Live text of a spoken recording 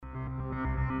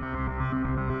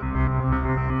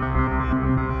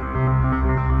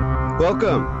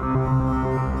Welcome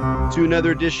to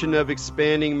another edition of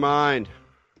Expanding Mind.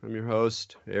 I'm your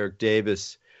host, Eric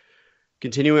Davis,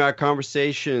 continuing our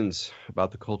conversations about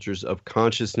the cultures of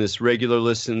consciousness. Regular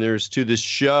listeners to this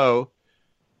show,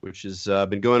 which has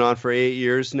been going on for 8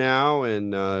 years now,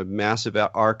 and massive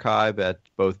archive at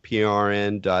both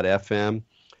prn.fm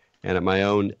and at my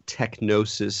own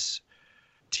Techgnosis,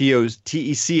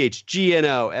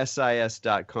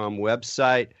 techgnosis.com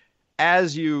website.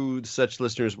 As you such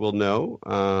listeners will know,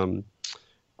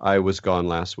 I was gone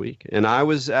last week, and I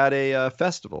was at a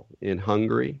festival in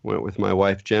Hungary. Went with my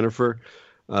wife, Jennifer,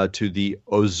 to the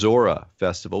Ozora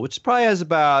Festival, which probably has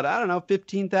about,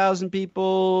 15,000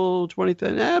 people,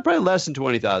 20,000, probably less than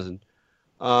 20,000.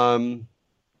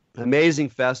 Amazing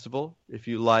festival. If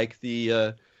you like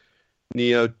the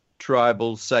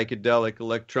neo-tribal, psychedelic,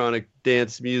 electronic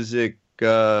dance music,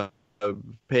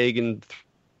 pagan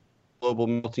global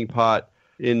melting pot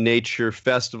in nature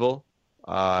festival.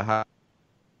 Highly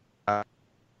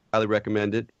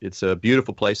recommend it. It's a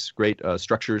beautiful place, great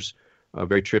structures,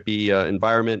 very trippy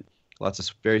environment, lots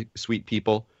of very sweet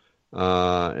people,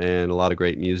 and a lot of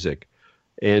great music.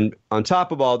 And on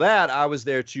top of all that, I was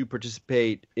there to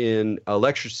participate in a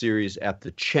lecture series at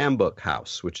the Chambuk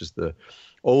House, which is the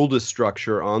oldest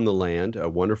structure on the land, a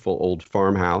wonderful old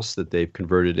farmhouse that they've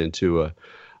converted into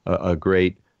a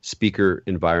great speaker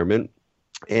environment.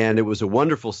 And it was a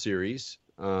wonderful series.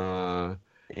 Hats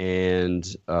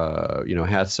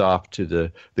off to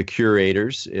the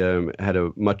curators. Had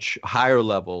a much higher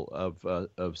level of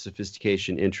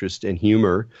sophistication, interest, and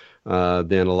humor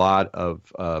than a lot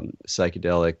of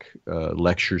psychedelic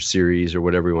lecture series, or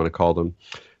whatever you want to call them,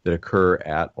 that occur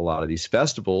at a lot of these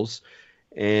festivals.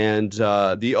 And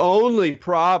the only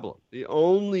problem, the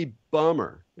only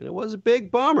bummer, and it was a big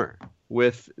bummer,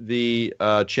 with the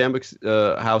Chambuk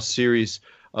House series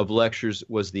of lectures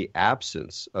was the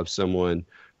absence of someone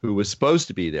who was supposed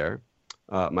to be there,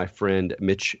 my friend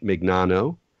Mitch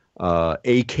Mignano,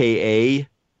 a.k.a.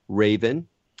 Raven,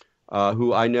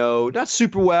 who I know not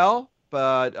super well,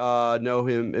 but know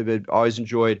him. I've always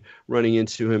enjoyed running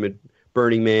into him at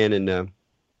Burning Man and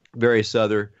various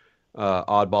other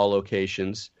oddball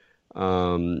locations.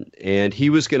 And he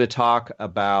was going to talk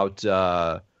about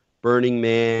Burning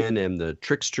Man and the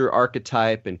trickster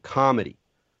archetype and comedy.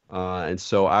 And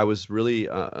so I was really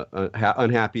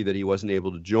unhappy that he wasn't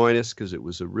able to join us, because it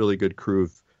was a really good crew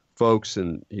of folks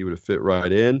and he would have fit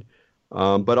right in.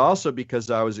 But also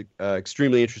because I was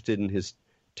extremely interested in his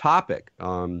topic.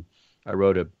 I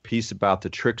wrote a piece about the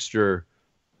trickster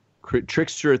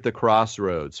at the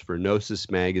crossroads for Gnosis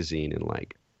magazine in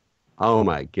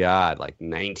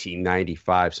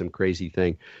 1995, some crazy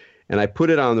thing. And I put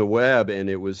it on the web, and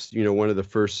it was, one of the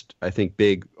first, I think,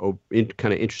 big,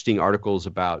 kind of interesting articles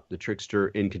about the trickster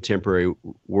in contemporary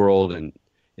world and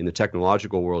in the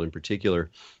technological world in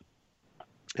particular.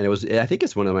 And I think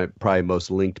it's one of my probably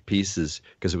most linked pieces,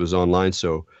 because it was online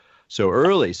so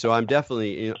early. So I'm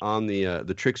definitely on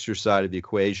the trickster side of the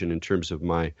equation in terms of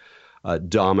my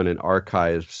dominant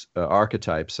archetypes.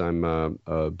 I'm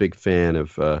a big fan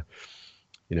of,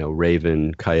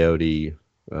 Raven, Coyote,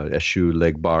 Eshu,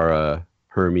 Legbara,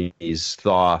 Hermes,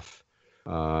 Thoth,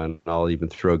 and I'll even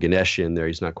throw Ganesh in there.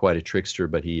 He's not quite a trickster,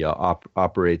 but he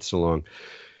operates along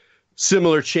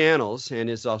similar channels and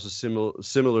is also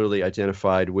similarly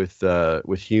identified with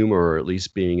humor, or at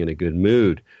least being in a good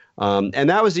mood. And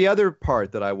that was the other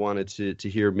part that I wanted to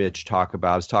hear Mitch talk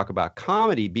about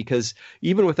comedy, because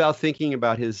even without thinking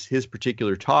about his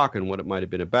particular talk and what it might have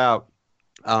been about,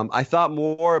 I thought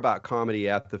more about comedy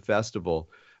at the festival.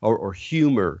 Or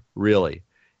humor, really,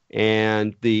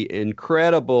 and the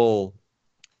incredible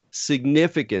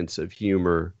significance of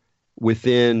humor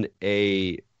within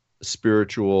a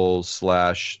spiritual /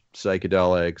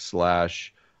 psychedelic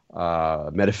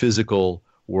 / metaphysical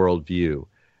worldview.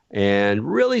 And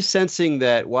really sensing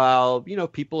that while,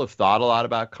 people have thought a lot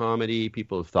about comedy,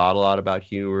 people have thought a lot about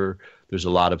humor, there's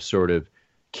a lot of sort of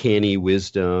canny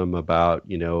wisdom about,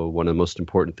 one of the most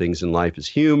important things in life is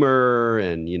humor,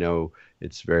 and,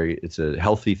 it's a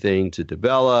healthy thing to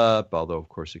develop, although of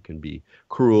course it can be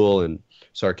cruel and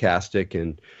sarcastic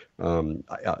and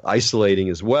isolating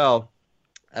as well.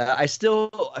 I still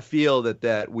feel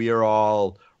that we are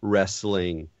all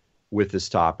wrestling with this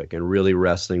topic and really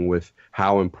wrestling with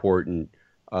how important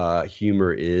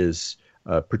humor is,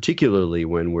 particularly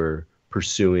when we're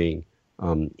pursuing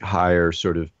higher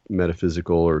sort of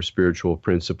metaphysical or spiritual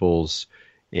principles,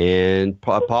 and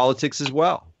politics as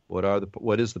well.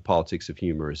 What is the politics of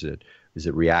humor? Is it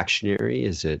reactionary?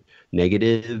 Is it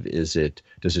negative? Does it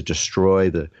destroy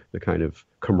the kind of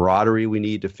camaraderie we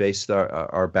need to face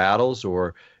our battles,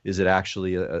 or is it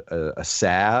actually a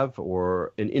salve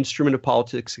or an instrument of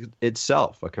politics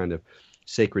itself, a kind of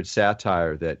sacred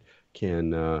satire that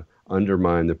can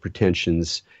undermine the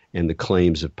pretensions and the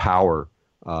claims of power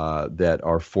that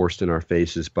are forced in our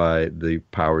faces by the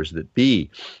powers that be?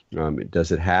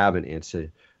 Does it have an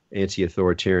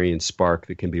anti-authoritarian spark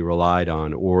that can be relied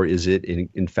on, or is it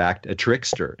in fact a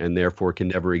trickster and therefore can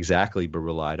never exactly be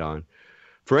relied on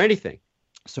for anything?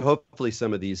 So hopefully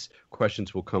some of these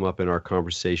questions will come up in our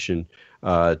conversation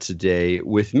today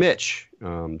with Mitch.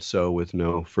 So with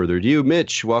no further ado,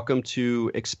 Mitch, welcome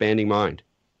to Expanding Mind.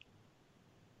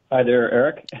 Hi there,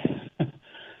 Eric.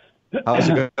 How's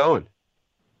it going?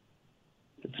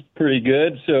 It's pretty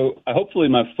good. So hopefully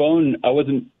my phone,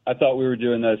 I thought we were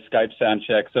doing a Skype sound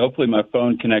check. So hopefully my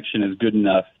phone connection is good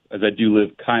enough, as I do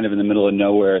live kind of in the middle of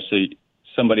nowhere. So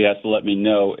somebody has to let me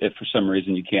know if for some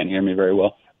reason you can't hear me very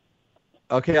well.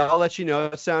 Okay, I'll let you know.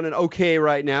 It's sounding okay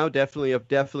right now. Definitely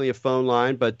a phone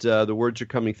line, but the words are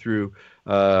coming through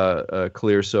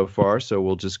clear so far. So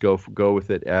we'll just go with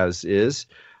it as is.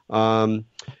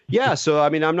 Yeah, so I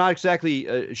mean, I'm not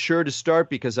exactly sure to start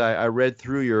because I read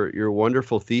through your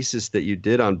wonderful thesis that you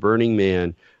did on Burning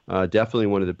Man. Definitely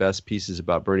one of the best pieces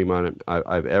about Burning Man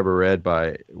I've ever read,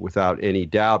 without any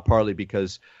doubt. Partly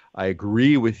because I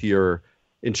agree with your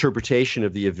interpretation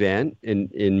of the event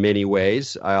in many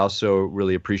ways. I also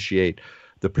really appreciate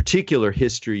the particular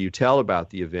history you tell about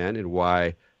the event and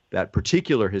why that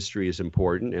particular history is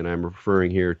important. And I'm referring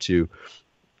here to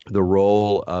the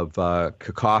role of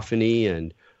Cacophony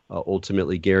and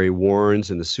ultimately Gary Warnes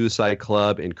and the Suicide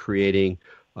Club in creating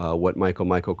what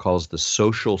Michael calls the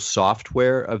social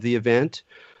software of the event.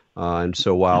 And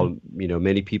so while,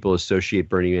 many people associate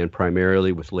Burning Man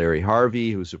primarily with Larry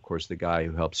Harvey, who's, of course, the guy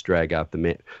who helps drag out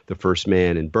the first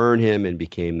man and burn him and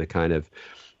became the kind of,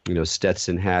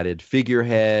 Stetson-hatted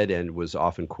figurehead and was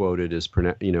often quoted as,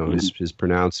 his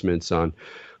pronouncements on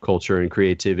culture and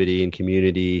creativity and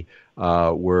community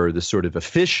were the sort of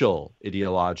official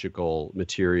ideological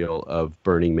material of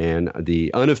Burning Man.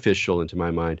 The unofficial, and to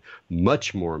my mind,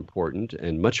 much more important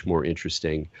and much more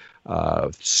interesting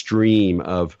stream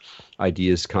of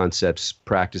ideas, concepts,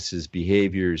 practices,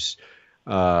 behaviors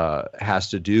has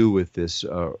to do with this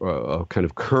kind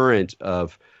of current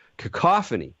of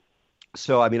cacophony.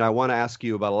 So, I mean, I want to ask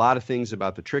you about a lot of things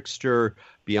about the trickster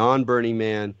beyond Burning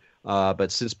Man.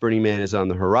 But since Burning Man is on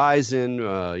the horizon,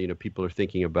 people are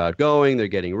thinking about going, they're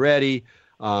getting ready.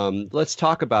 Let's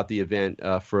talk about the event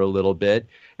for a little bit.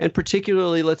 And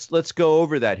particularly, let's go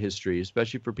over that history,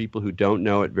 especially for people who don't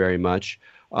know it very much.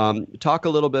 Talk a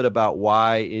little bit about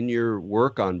why in your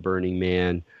work on Burning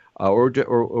Man, or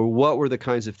what were the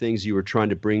kinds of things you were trying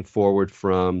to bring forward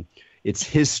from its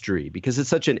history, because it's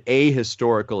such an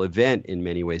ahistorical event in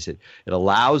many ways. It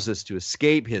allows us to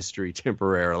escape history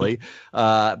temporarily.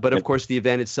 But of course, the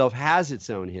event itself has its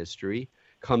own history,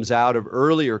 comes out of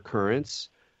earlier currents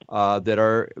that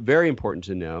are very important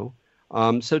to know.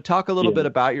 So talk a little bit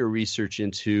about your research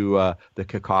into the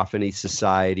Cacophony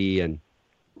Society and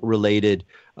related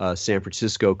San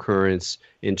Francisco currents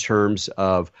in terms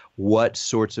of what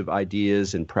sorts of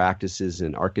ideas and practices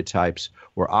and archetypes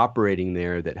were operating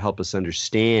there that help us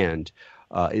understand,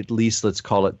 at least let's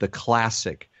call it the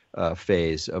classic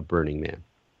phase of Burning Man.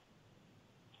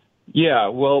 Yeah,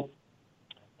 well,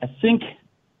 I think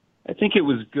it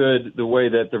was good the way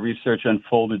that the research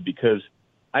unfolded, because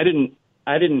I didn't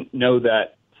know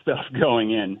that stuff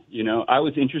going in. I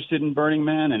was interested in Burning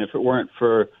Man, and if it weren't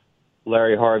for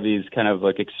Larry Harvey's kind of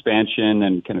like expansion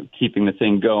and kind of keeping the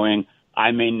thing going,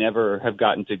 I may never have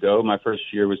gotten to go. My first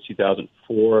year was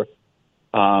 2004.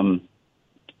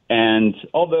 And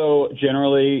although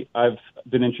generally I've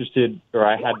been interested, or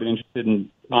I had been interested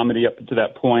in comedy up to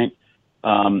that point,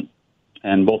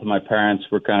 and both of my parents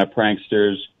were kind of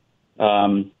pranksters,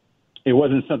 it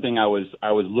wasn't something I was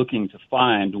looking to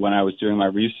find when I was doing my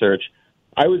research.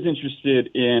 I was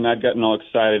interested in, I'd gotten all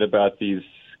excited about these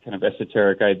kind of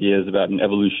esoteric ideas about an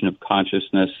evolution of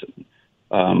consciousness,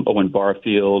 Owen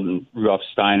Barfield and Rudolf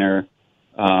Steiner,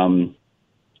 Gebser,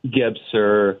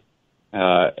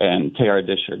 and Teilhard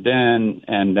de Chardin,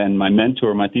 and then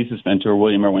my thesis mentor,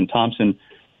 William Irwin Thompson.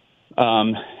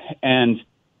 And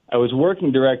I was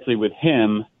working directly with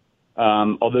him,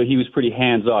 although he was pretty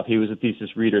hands-off. He was a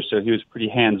thesis reader, so he was pretty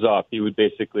hands-off. He would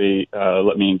basically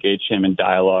let me engage him in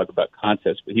dialogue about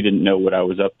concepts, but he didn't know what I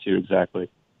was up to exactly.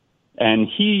 And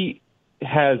he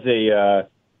has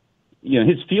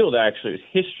his field actually is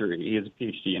history. He has a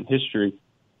PhD in history.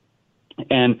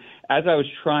 And as I was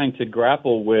trying to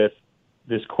grapple with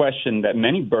this question that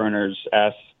many burners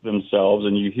ask themselves,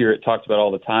 and you hear it talked about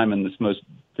all the time in this most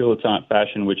dilettante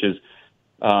fashion, which is,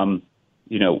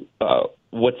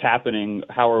 what's happening?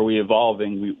 How are we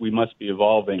evolving? We must be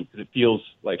evolving, because it feels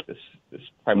like this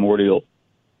primordial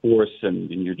force, and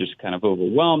you're just kind of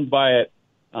overwhelmed by it.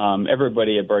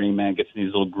 Everybody at Burning Man gets in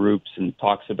these little groups and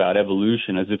talks about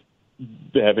evolution as if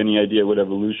they have any idea what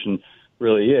evolution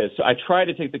really is. So I try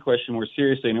to take the question more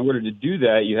seriously. And in order to do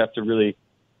that, you have to really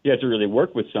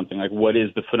work with something like, what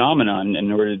is the phenomenon? And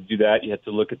in order to do that, you have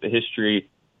to look at the history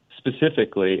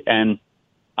specifically. And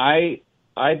I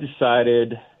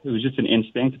decided, it was just an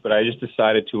instinct, but I just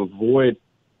decided to avoid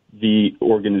the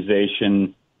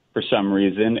organization for some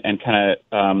reason and kind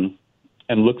of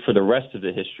and look for the rest of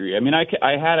the history. I mean, I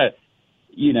had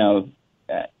you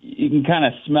can kind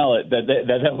of smell it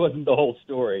that wasn't the whole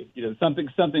story.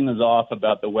 Something was off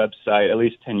about the website. At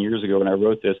least 10 years ago when I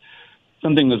wrote this,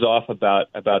 something was off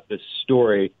about this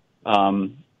story.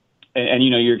 And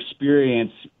your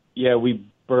experience, we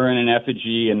burn an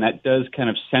effigy, and that does kind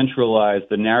of centralize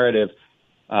the narrative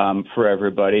for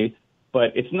everybody.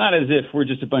 But it's not as if we're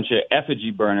just a bunch of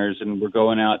effigy burners and we're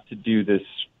going out to do this,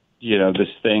 this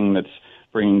thing that's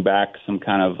bringing back some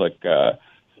kind of like,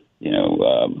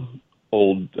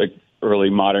 old, like early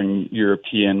modern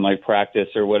European like practice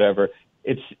or whatever.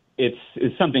 It's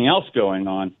something else going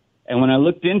on. And when I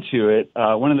looked into it,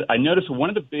 I noticed one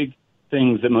of the big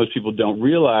things that most people don't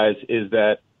realize is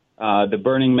that the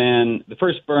Burning Man, the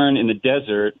first burn in the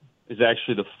desert, is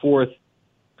actually the fourth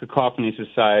Cacophony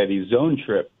Society zone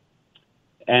trip.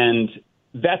 And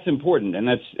that's important, and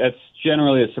that's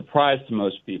generally a surprise to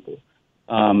most people.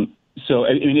 So,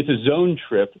 I mean, it's a zone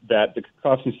trip that the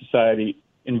Cacophony Society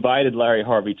invited Larry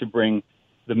Harvey to bring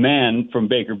the man from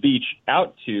Baker Beach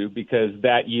out to, because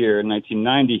that year, in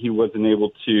 1990, he wasn't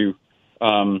able to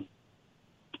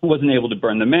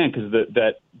burn the man, because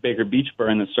that Baker Beach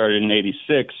burn that started in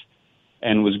 '86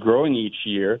 and was growing each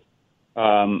year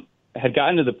had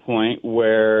gotten to the point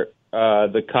where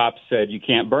the cops said, you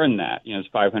can't burn that. It's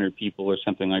 500 people or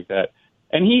something like that.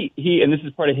 And he and this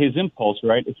is part of his impulse,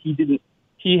 right?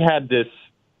 He had this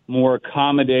more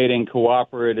accommodating,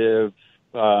 cooperative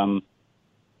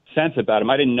sense about him.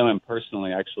 I didn't know him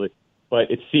personally, actually, but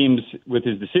it seems with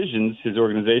his decisions, his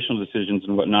organizational decisions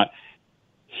and whatnot,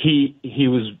 he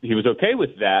was okay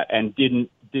with that and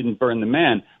didn't burn the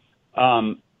man.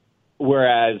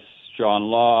 Whereas John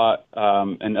Law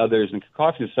and others in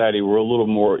Cacophony Society were a little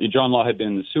more. John Law had been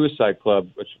in the Suicide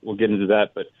Club, which we'll get into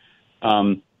that, but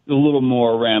a little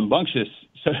more rambunctious,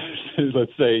 so,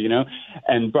 let's say,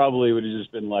 and probably would have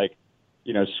just been like,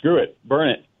 screw it, burn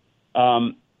it.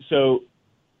 So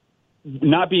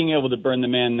not being able to burn the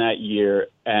man that year,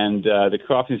 and the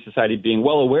Cacophony Society being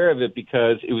well aware of it,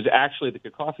 because it was actually the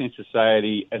Cacophony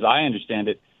Society, as I understand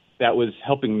it, that was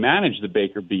helping manage the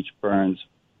Baker Beach burns.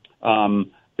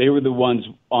 They were the ones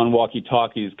on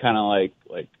walkie-talkies, kind of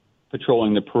like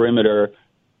patrolling the perimeter,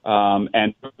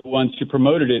 and the ones who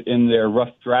promoted it in their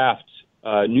rough draft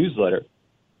newsletter.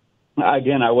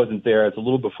 Again, I wasn't there; it's a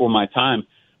little before my time,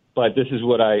 but this is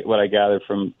what I gathered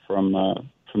from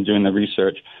doing the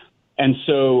research. And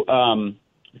so,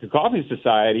 the Cacophony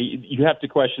Society, you have to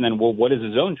question then, well, what is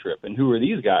a zone trip, and who are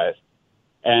these guys?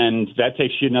 And that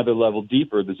takes you another level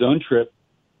deeper. The zone trip,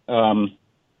 a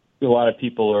lot of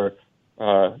people are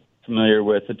familiar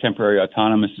with the temporary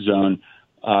autonomous zone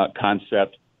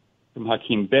concept from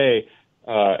Hakim Bey,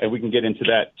 and we can get into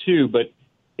that too. But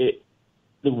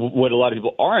what a lot of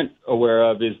people aren't aware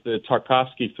of is the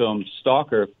Tarkovsky film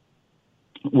Stalker,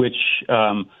 which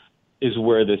is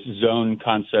where this zone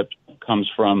concept comes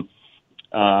from.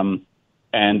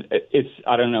 And it's,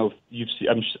 I don't know if you've seen,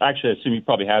 I assume you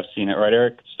probably have seen it, right,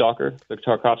 Eric? Stalker, the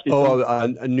Tarkovsky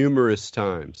film? Numerous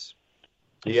times.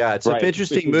 Yeah, it's an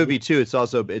interesting movie too.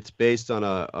 It's based on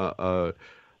a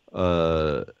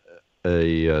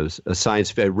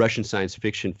Russian science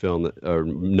fiction film or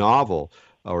novel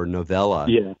or novella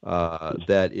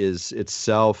that is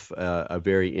itself a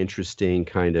very interesting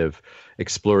kind of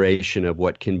exploration of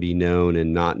what can be known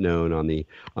and not known on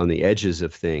the edges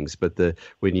of things. But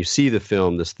when you see the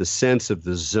film, the sense of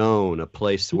the zone, a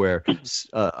place where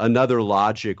another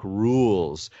logic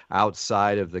rules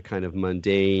outside of the kind of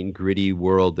mundane, gritty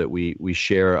world that we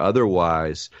share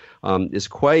otherwise, is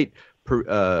quite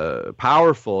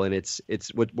powerful. And it's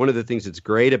one of the things that's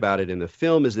great about it in the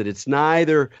film is that it's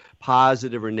neither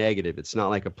positive or negative. It's not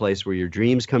like a place where your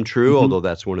dreams come true, although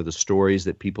that's one of the stories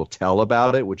that people tell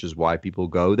about it, which is why people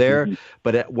go there.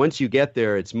 But once you get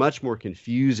there, it's much more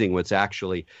confusing what's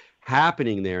actually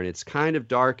happening there, and it's kind of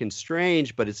dark and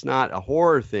strange, but it's not a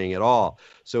horror thing at all.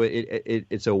 So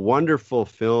it's a wonderful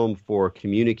film for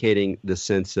communicating the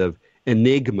sense of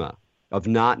enigma, of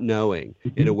not knowing,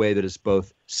 in a way that is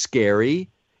both scary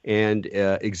and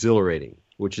exhilarating,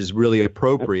 which is really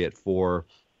appropriate for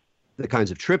the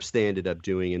kinds of trips they ended up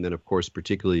doing. And then, of course,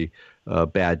 particularly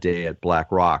Bad Day at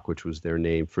Black Rock, which was their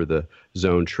name for the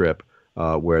zone trip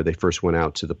where they first went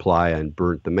out to the playa and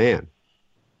burnt the man.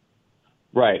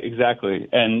 Right, exactly.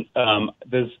 And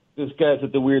those guys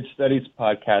at the Weird Studies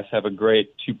podcast have a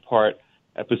great 2-part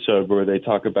episode where they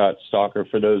talk about Stalker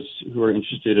for those who are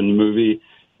interested in the movie.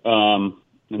 And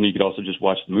you could also just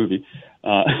watch the movie.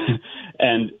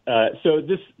 So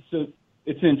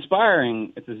it's an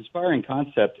inspiring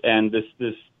concept, and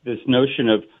this notion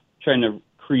of trying to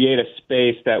create a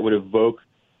space that would evoke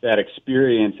that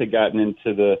experience had gotten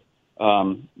into the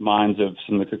minds of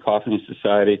some of the Cacophony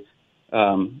Society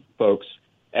folks.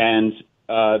 And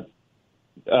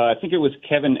I think it was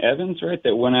Kevin Evans, right,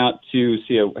 that went out to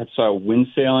saw a wind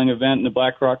sailing event in the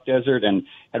Black Rock Desert and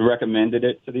had recommended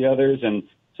it to the others. And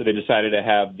so they decided to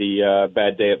have the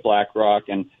Bad Day at Black Rock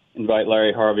and invite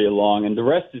Larry Harvey along. And the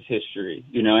rest is history,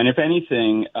 And if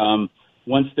anything,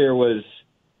 once there was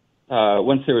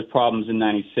problems in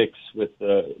 '96 with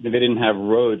they didn't have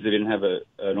roads, they didn't have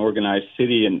an organized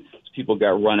city, and people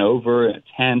got run over in a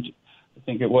tent, I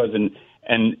think it was, and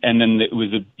then it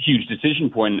was a huge decision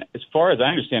point. As far as I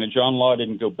understand it, John Law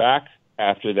didn't go back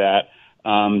after that.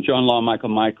 John Law,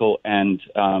 Michael, and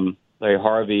Larry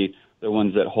Harvey, the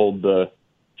ones that hold the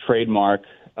trademark,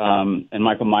 and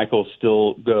Michael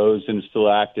still goes and is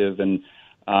still active, and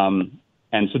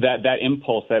so that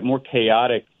impulse, that more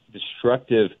chaotic,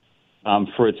 destructive,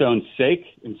 for its own sake,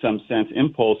 in some sense,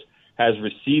 impulse has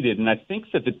receded. And I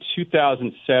think that the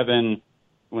 2007,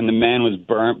 when the man was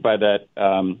burnt by that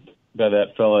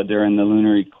fella during the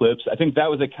lunar eclipse, I think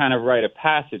that was a kind of rite of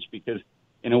passage, because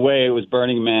in a way it was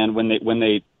Burning Man when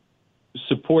they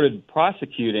supported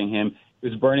prosecuting him. It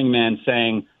was Burning Man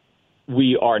saying,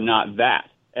 we are not that.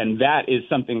 And that is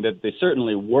something that they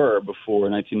certainly were before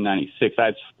 1996.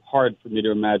 It's hard for me to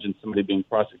imagine somebody being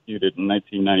prosecuted in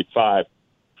 1995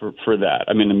 for that.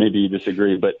 I mean, maybe you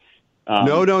disagree, but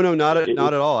no, not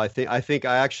at all. I think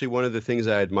actually one of the things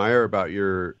I admire about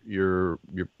your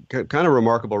kind of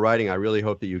remarkable writing. I really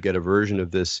hope that you get a version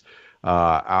of this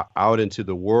out into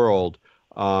the world,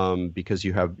 because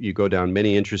you go down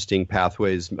many interesting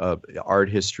pathways: art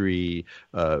history,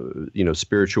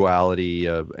 spirituality,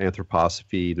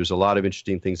 anthroposophy. There's a lot of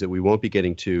interesting things that we won't be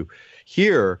getting to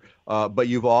here. But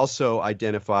you've also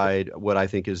identified what I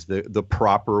think is the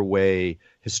proper way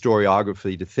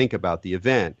historiography to think about the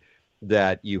event.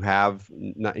 That you have,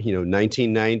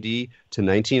 1990 to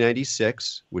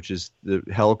 1996, which is the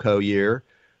Hellco year,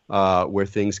 where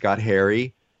things got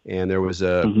hairy, and there was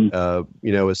a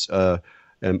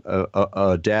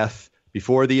death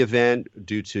before the event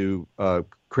due to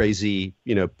crazy,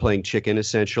 playing chicken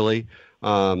essentially,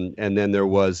 and then there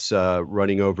was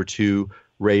running over 2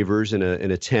 ravers in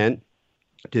a tent.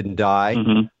 Didn't die,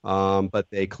 but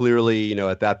they clearly,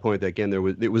 at that point, again,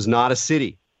 it was not a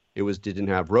city. It didn't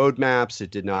have road maps.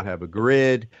 It did not have a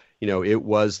grid. It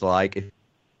was like, if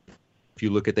you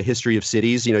look at the history of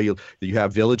cities, you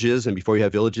have villages, and before you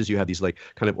have villages, you have these like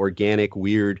kind of organic,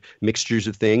 weird mixtures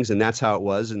of things, and that's how it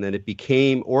was. And then it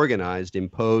became organized,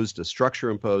 a structure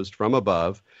imposed from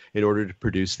above in order to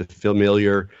produce the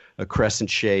familiar crescent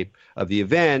shape of the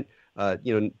event.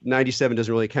 97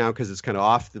 doesn't really count because it's kind of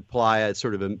off the playa. It's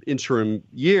sort of an interim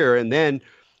year, and then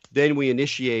we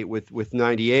initiate with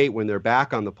 98, when they're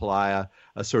back on the playa,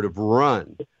 a sort of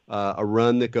run, a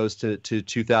run that goes to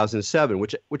 2007,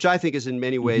 which I think is in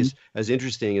many ways as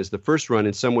interesting as the first run,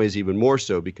 in some ways even more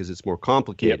so because it's more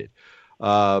complicated.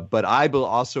 Yep. But I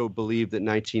also believe that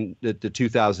the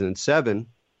 2007,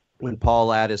 when Paul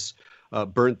Latis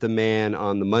burnt the man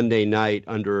on the Monday night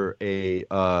under a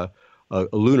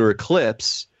lunar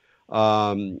eclipse,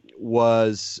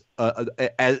 was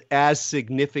as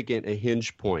significant a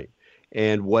hinge point.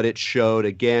 And what it showed,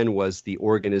 again, was the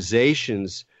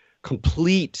organization's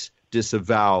complete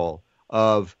disavowal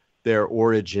of their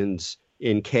origins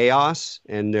in chaos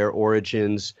and their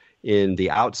origins in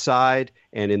the outside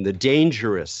and in the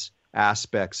dangerous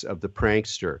aspects of the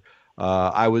prankster.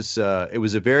 It was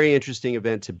a very interesting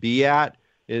event to be at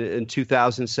in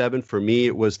 2007. For me,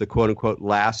 it was the quote unquote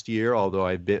last year, although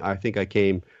I think I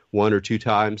came 1 or 2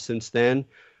 times since then,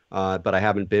 but I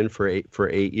haven't been for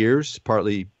 8 years,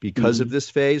 partly because of this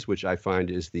phase, which I find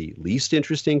is the least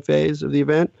interesting phase of the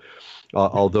event,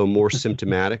 although more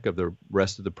symptomatic of the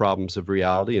rest of the problems of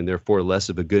reality and therefore less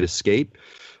of a good escape.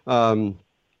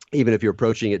 Even if you're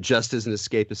approaching it just as an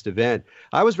escapist event.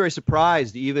 I was very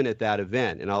surprised even at that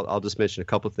event, and I'll just mention a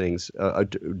couple of things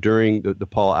during the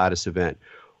Paul Addis event.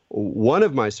 One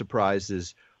of my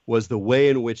surprises was the way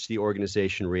in which the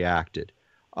organization reacted.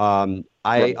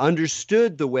 I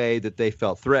understood the way that they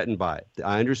felt threatened by it.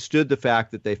 I understood the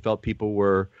fact that they felt people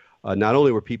were not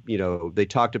only were people, they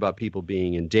talked about people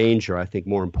being in danger. I think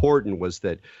more important was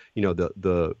that,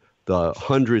 the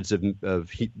hundreds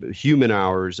of human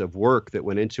hours of work that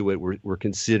went into it were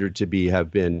considered to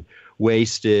have been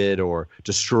wasted or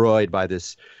destroyed by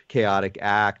this chaotic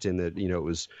act, and that it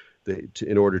was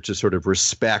in order to sort of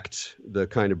respect the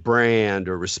kind of brand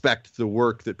or respect the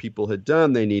work that people had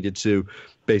done, they needed to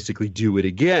basically do it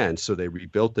again. So they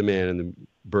rebuilt the man and then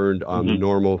burned on the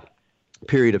normal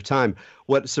period of time.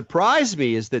 What surprised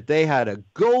me is that they had a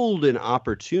golden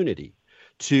opportunity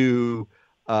to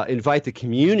invite the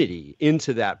community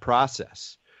into that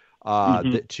process,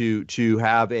 to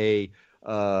have a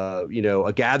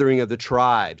gathering of the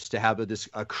tribes, to have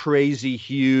a crazy,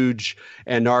 huge,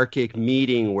 anarchic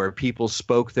meeting where people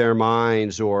spoke their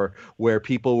minds, or where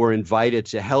people were invited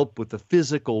to help with the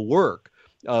physical work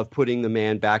of putting the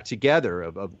man back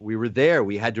together. We were there.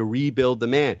 We had to rebuild the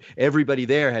man. Everybody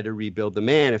there had to rebuild the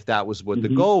man if that was what the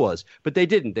goal was. But they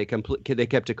didn't. They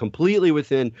kept it completely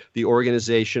within the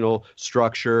organizational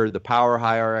structure, the power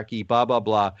hierarchy, blah, blah,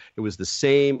 blah. It was the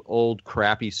same old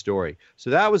crappy story. So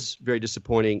that was very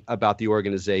disappointing about the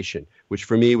organization, which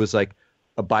for me was like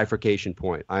a bifurcation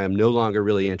point. I am no longer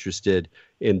really interested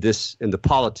in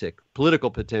the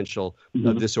political potential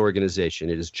of this organization.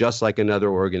 It is just like another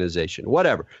organization.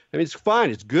 Whatever. I mean, it's fine.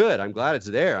 It's good. I'm glad it's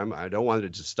there. I don't want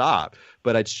it to stop.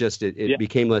 But it's just it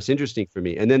became less interesting for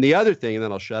me. And then the other thing, and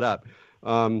then I'll shut up,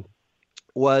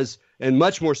 was, and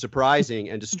much more surprising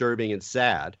and disturbing and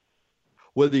sad,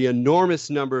 was the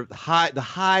enormous number, the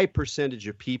high percentage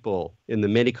of people in the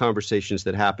many conversations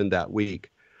that happened that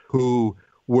week who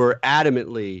were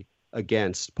adamantly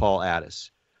against Paul Addis.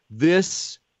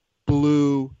 This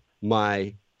blew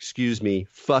my,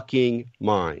 fucking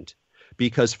mind.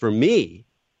 Because for me,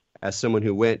 as someone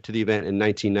who went to the event in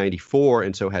 1994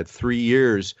 and so had 3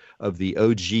 years of the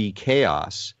OG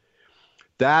chaos,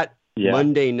 that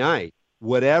Monday night,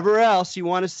 whatever else you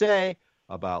want to say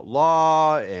about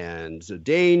law and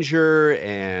danger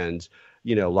and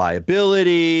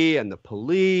liability and the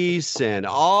police and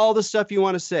all the stuff you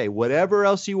want to say, whatever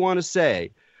else you want to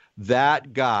say,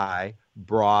 that guy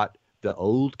brought the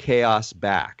old chaos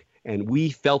back, and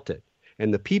we felt it.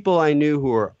 And the people I knew who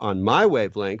were on my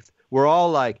wavelength were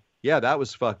all like, yeah, that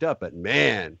was fucked up, but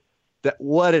man,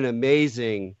 what an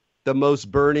amazing, the most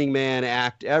Burning Man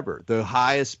act ever, the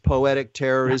highest poetic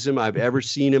terrorism I've ever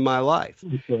seen in my life.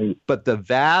 But the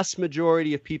vast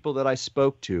majority of people that I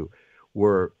spoke to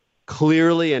were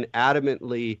clearly and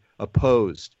adamantly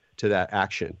opposed to that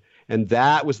action. And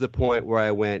that was the point where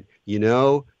I went,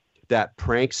 that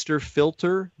prankster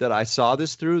filter that I saw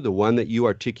this through, the one that you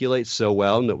articulate so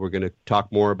well and that we're going to talk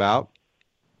more about,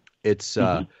 it's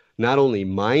not only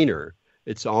minor,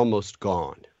 it's almost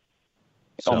gone.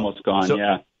 Almost gone,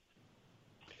 yeah.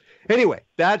 Anyway,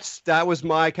 that was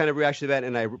my kind of reaction to that,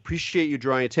 and I appreciate you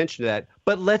drawing attention to that.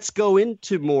 But let's go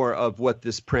into more of what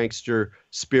this prankster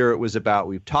spirit was about.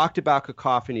 We've talked about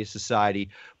Cacophony Society,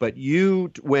 but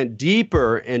you went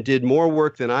deeper and did more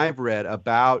work than I've read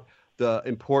about the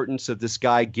importance of this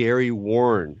guy, Gary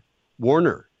Warner,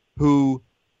 who,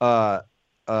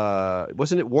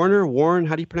 wasn't it Warner? Warren,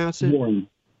 how do you pronounce it? Warren.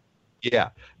 Yeah,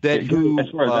 who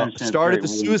started the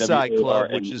Suicide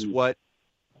Club, which is what,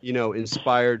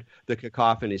 inspired the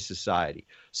Cacophony Society.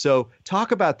 So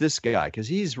talk about this guy, because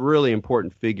he's a really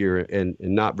important figure and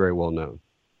not very well known.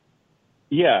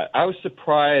 Yeah, I was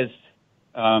surprised.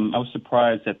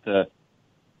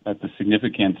 At the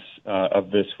significance of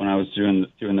this when I was doing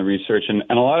the research, and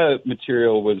a lot of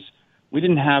material was, we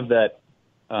didn't have that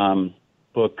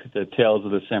book, The Tales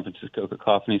of the San Francisco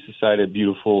Cacophony Society, a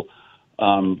beautiful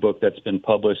book that's been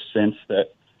published since,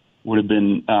 that would have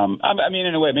been, I mean,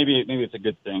 in a way, maybe it's a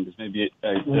good thing, because maybe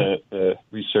the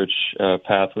research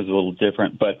path was a little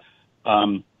different. But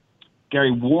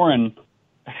Gary Warren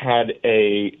had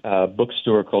a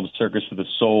bookstore called Circus of the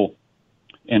Soul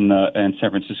in San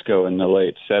Francisco in the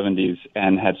late 70s,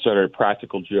 and had started a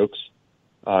practical jokes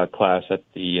class at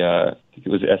the I think it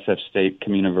was SF State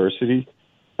Communiversity.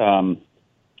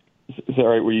 Is that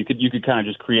right? Where you could kind of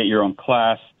just create your own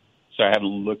class. So I haven't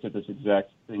looked at this exact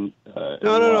thing.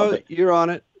 No, you're on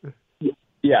it.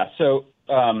 Yeah. So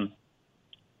and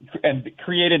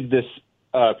created this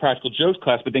practical jokes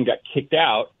class, but then got kicked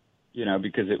out,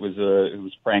 because it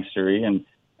was prankstery, and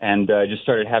just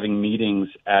started having meetings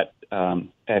at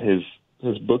his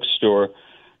bookstore.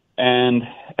 And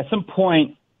at some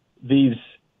point, these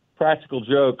practical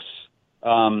jokes,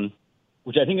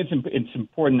 which I think it's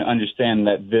important to understand,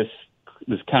 that this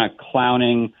kind of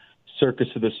clowning, Circus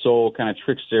of the Soul kind of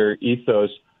trickster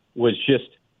ethos was just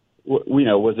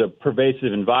was a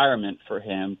pervasive environment for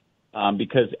him,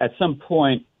 because at some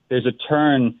point there's a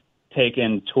turn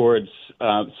taken towards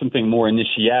something more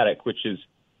initiatic, which is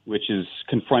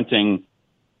confronting,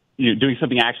 doing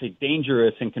something actually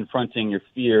dangerous and confronting your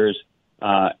fears,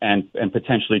 and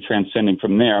potentially transcending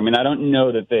from there. I mean, I don't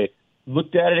know that they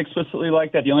looked at it explicitly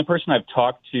like that. The only person I've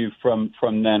talked to from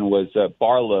then was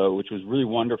Barlow, which was really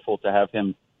wonderful to have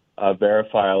him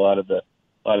verify a lot of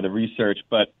the research.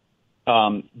 But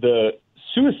the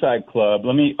Suicide Club,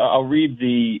 I'll read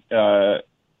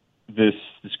this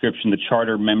description: the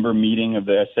charter member meeting of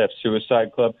the SF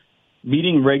Suicide Club.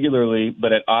 Meeting regularly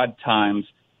but at odd times,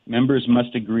 members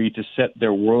must agree to set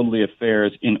their worldly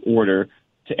affairs in order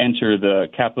to enter the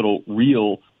capital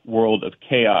real world of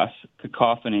chaos,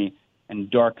 cacophony, and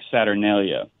dark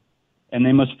saturnalia. And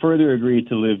they must further agree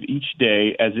to live each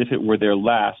day as if it were their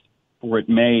last, for it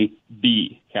may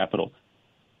be capital.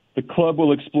 The club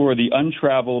will explore the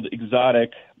untraveled,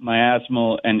 exotic,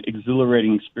 miasmal, and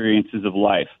exhilarating experiences of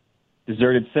life.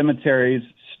 Deserted cemeteries,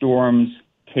 storms,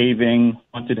 caving,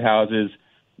 haunted houses,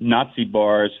 Nazi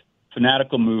bars,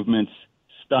 fanatical movements,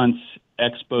 stunts,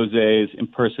 exposés,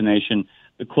 impersonation.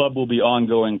 The club will be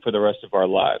ongoing for the rest of our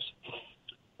lives.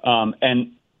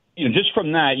 And just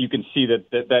from that, you can see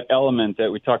that element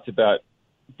that we talked about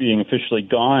being officially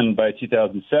gone by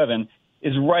 2007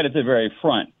 is right at the very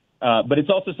front. But it's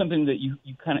also something that you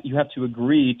have to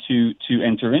agree to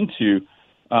enter into.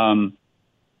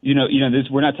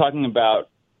 We're not talking about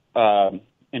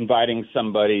inviting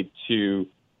somebody to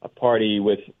a party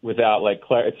without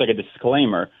it's like a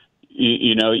disclaimer.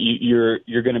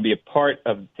 You're going to be a part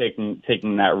of taking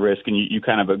that risk, and you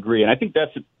kind of agree. And I think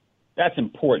that's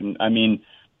important. I mean,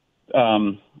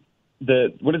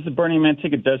 what is the Burning Man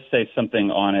ticket does say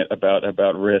something on it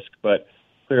about risk, but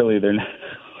clearly they're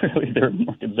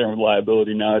more concerned with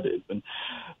liability nowadays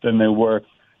than they were.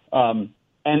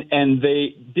 And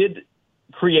they did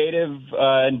creative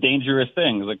and dangerous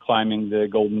things like climbing the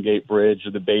Golden Gate Bridge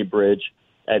or the Bay Bridge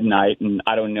at night. And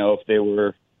I don't know if they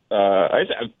were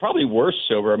probably worse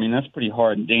sober. I mean, that's pretty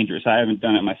hard and dangerous. I haven't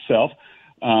done it myself.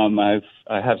 I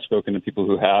have spoken to people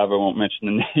who have. I won't mention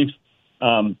the names.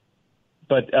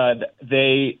 But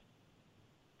they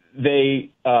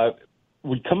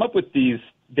would come up with these.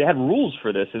 They had rules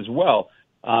for this as well,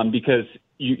 because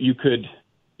you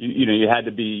had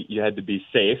to be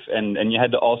safe, and you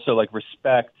had to also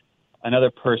respect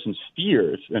another person's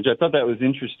fears. And I thought that was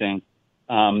interesting,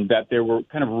 that there were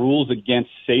kind of rules against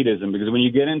sadism, because when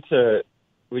you get into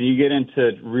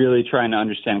really trying to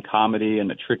understand comedy and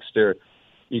the trickster,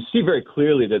 you see very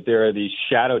clearly that there are these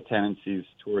shadow tendencies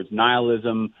towards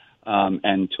nihilism,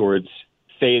 and towards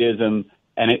sadism,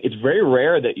 and it's very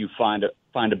rare that you find a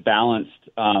balanced,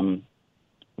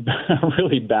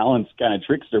 really balanced kind of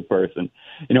trickster person.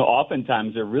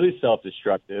 Oftentimes they're really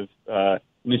self-destructive.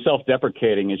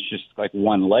 Self-deprecating is just like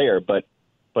one layer, but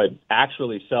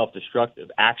actually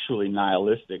self-destructive, actually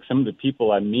nihilistic. Some of the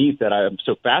people I meet that I'm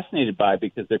so fascinated by,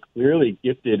 because they're clearly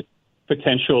gifted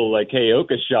potential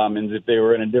Heyoka shamans if they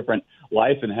were in a different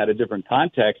life and had a different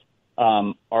context,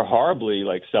 are horribly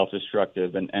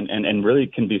self-destructive and really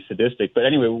can be sadistic. But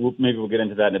anyway, maybe we'll get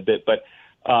into that in a bit. But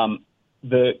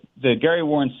the Gary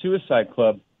Warren Suicide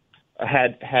Club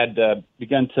had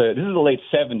begun to. This is the late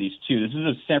 70s too. This is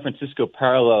a San Francisco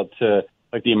parallel to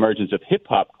the emergence of hip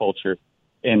hop culture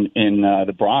in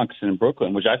the Bronx and in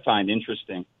Brooklyn, which I find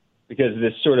interesting, because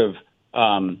this sort of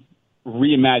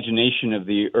reimagination of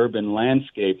the urban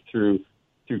landscape through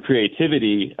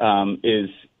creativity is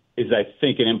I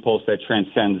think an impulse that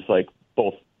transcends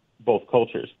both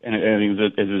cultures, and I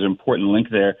think there's an important link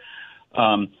there.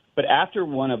 But after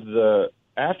one of the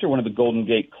Golden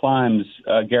Gate climbs,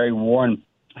 Gary Warren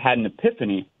had an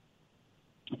epiphany,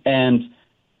 and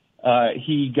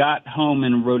he got home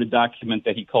and wrote a document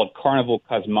that he called Carnival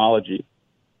Cosmology.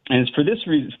 And it's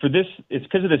it's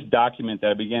because of this document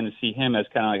that I began to see him as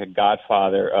kind of like a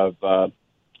godfather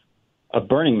of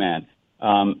Burning Man.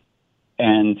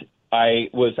 And I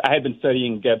had been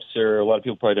studying Gebser. A lot of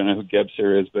people probably don't know who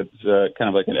Gebser is, but it's kind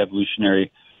of like an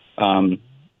evolutionary,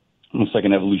 almost like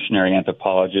an evolutionary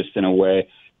anthropologist in a way.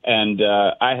 And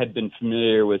I had been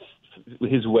familiar with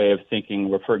his way of thinking,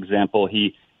 where, for example,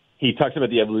 he talks about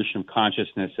the evolution of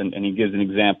consciousness, and he gives an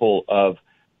example of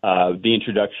the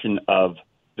introduction of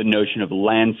the notion of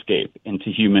landscape into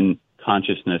human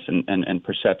consciousness and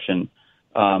perception,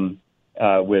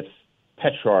 with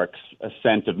Petrarch's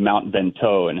ascent of Mount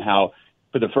Ventoux, and how,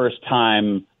 for the first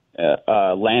time,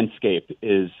 landscape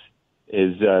is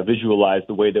visualized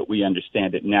the way that we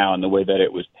understand it now, and the way that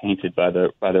it was painted by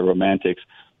the Romantics.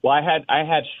 Well, I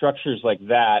had structures like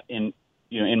that in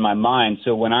my mind.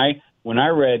 So when I when I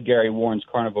read Gary Warren's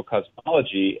Carnival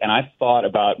Cosmology, and I thought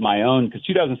about my own, because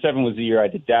 2007 was the year I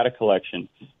did data collection,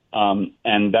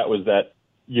 and that was that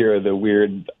year of the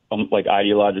weird,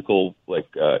 ideological,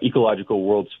 ecological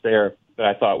World's Fair that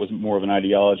I thought was more of an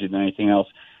ideology than anything else.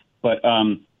 But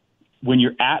when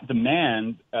you're at the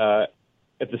Mand,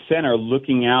 at the center,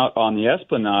 looking out on the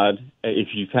Esplanade, if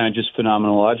you kind of just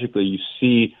phenomenologically,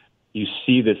 you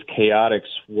see this chaotic,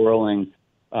 swirling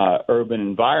urban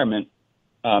environment.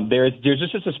 There's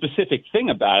just a specific thing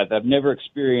about it that I've never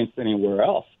experienced anywhere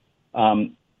else.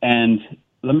 And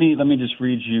let me just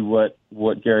read you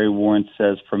what Gary Warren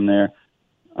says from there.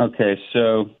 Okay,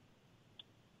 so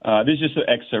this is just an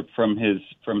excerpt from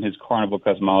his Carnival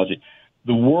Cosmology.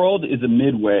 The world is a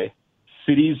midway.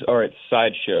 Cities are its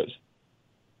sideshows.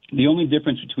 The only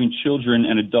difference between children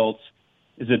and adults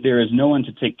is that there is no one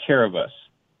to take care of us.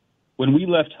 When we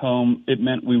left home, it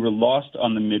meant we were lost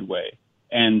on the midway.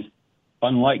 And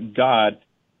unlike God,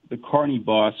 the carny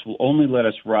boss will only let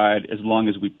us ride as long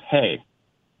as we pay.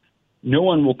 No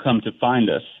one will come to find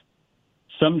us.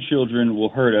 Some children will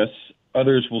hurt us.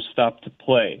 Others will stop to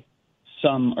play.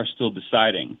 Some are still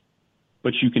deciding.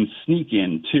 But you can sneak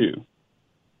in, too.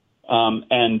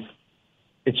 And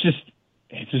it's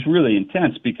just really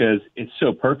intense because it's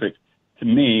so perfect to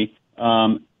me.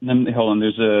 Hold on.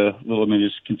 There's a little. Let me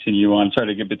just continue on. Try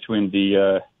to get between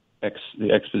the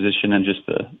exposition and just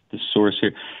the source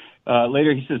here.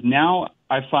 Later, he says, now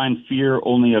I find fear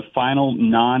only a final,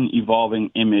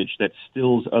 non-evolving image that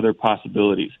stills other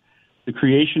possibilities, the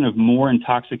creation of more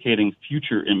intoxicating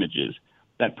future images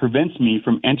that prevents me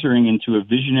from entering into a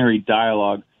visionary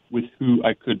dialogue with who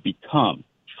I could become.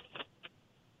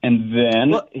 And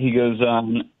then he goes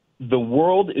on, the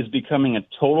world is becoming a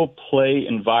total play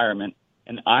environment,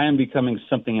 and I am becoming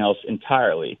something else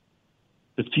entirely.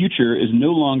 The future is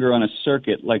no longer on a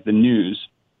circuit like the news,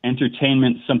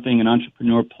 entertainment something an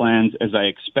entrepreneur plans as I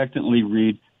expectantly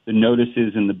read the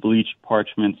notices in the bleached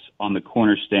parchments on the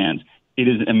corner stands. It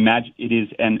is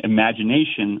an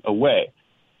imagination away.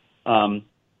 And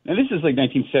this is like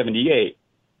 1978,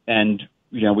 and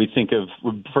we think of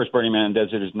first Burning Man in the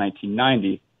Desert as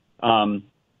 1990.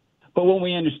 But when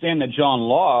we understand that John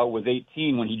Law was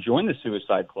 18 when he joined the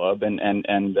Suicide Club, and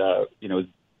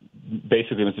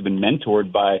basically must have been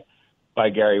mentored by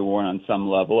Gary Warren on some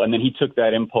level, and then he took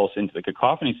that impulse into the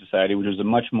Cacophony Society, which was a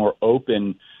much more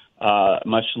open,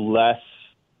 much less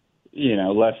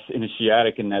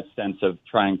initiatic in that sense of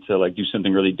trying to do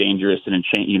something really dangerous and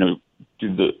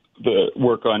do the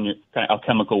work on your kind of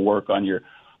alchemical work on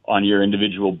your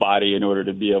individual body in order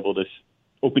to be able to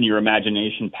open your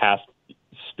imagination past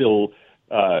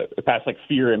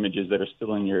fear images that are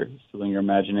still in your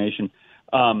imagination.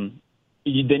 Then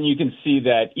you can see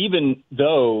that even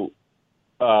though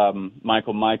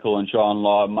Michael and John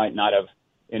Law might not have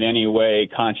in any way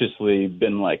consciously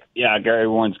been like, yeah, Gary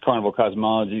Warren's Carnival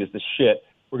Cosmology is the shit,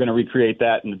 we're going to recreate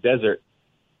that in the desert.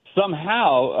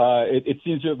 Somehow it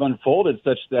seems to have unfolded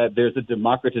such that there's a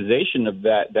democratization of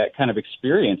that kind of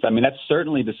experience. I mean, that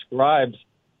certainly describes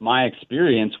my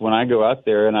experience when I go out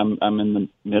there and I'm in the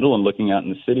middle and looking out in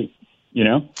the city,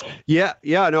 Yeah.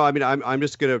 No, I mean, I'm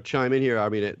just going to chime in here. I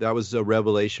mean, that was a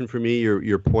revelation for me.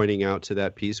 You're pointing out to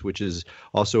that piece, which is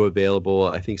also available,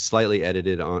 I think, slightly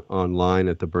edited online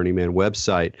at the Burning Man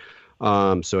website.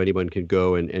 So anyone can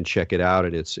go and check it out.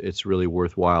 And it's really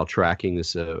worthwhile tracking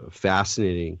this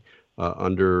fascinating,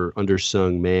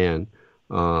 undersung man.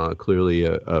 Clearly,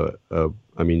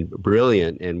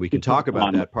 brilliant. And we can talk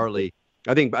about that partly.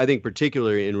 I think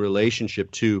particularly in relationship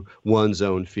to one's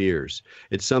own fears.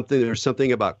 There's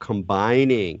something about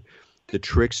combining the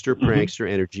trickster prankster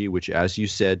energy, which, as you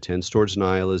said, tends towards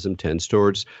nihilism, tends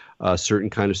towards a certain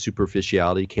kind of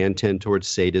superficiality, can tend towards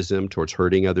sadism, towards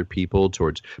hurting other people,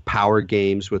 towards power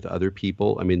games with other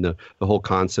people. I mean, the whole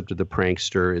concept of the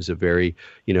prankster is a very,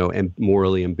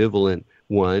 morally ambivalent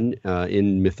one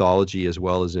in mythology as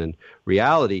well as in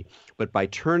reality. But by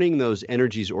turning those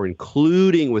energies or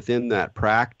including within that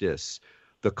practice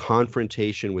the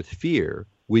confrontation with fear,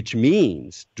 which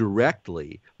means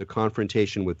directly the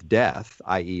confrontation with death,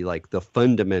 i.e. like the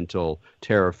fundamental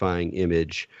terrifying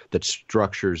image that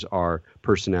structures our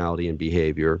personality and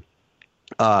behavior,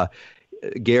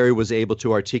 Gary was able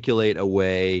to articulate a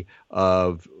way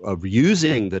of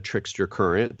using the trickster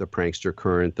current, the prankster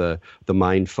current, the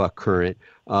mindfuck current,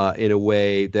 in a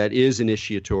way that is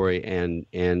initiatory and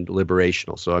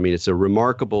liberational. So, I mean, it's a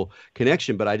remarkable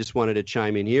connection. But I just wanted to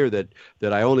chime in here that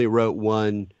I only wrote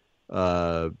one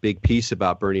big piece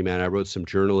about Burning Man. I wrote some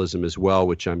journalism as well,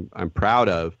 which I'm proud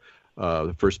of.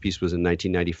 The first piece was in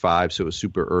 1995, so it was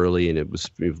super early, and it was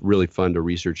really fun to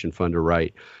research and fun to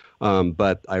write.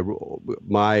 But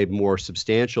my more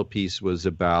substantial piece was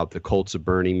about the cults of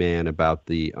Burning Man, about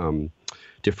the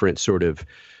different sort of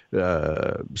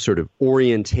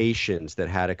orientations that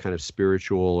had a kind of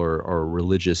spiritual or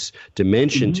religious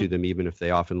dimension to them, even if they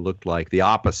often looked like the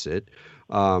opposite.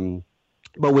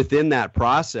 But within that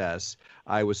process,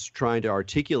 I was trying to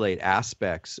articulate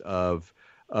aspects of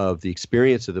the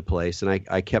experience of the place, and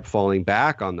I kept falling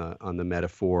back on the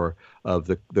metaphor of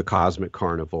the cosmic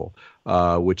carnival,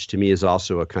 which to me is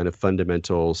also a kind of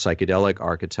fundamental psychedelic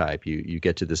archetype. You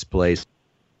get to this place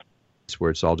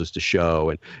where it's all just a show,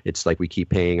 and it's like we keep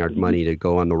paying our money to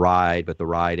go on the ride, but the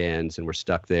ride ends and we're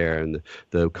stuck there, and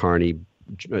the carny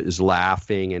is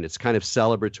laughing, and it's kind of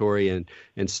celebratory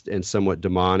and somewhat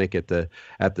demonic at the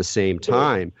same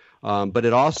time. But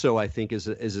it also, I think, is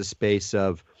a space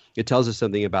of, it tells us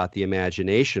something about the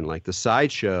imagination. Like the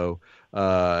sideshow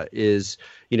is,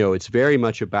 it's very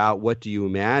much about, what do you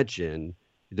imagine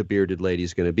the bearded lady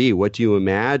is going to be? What do you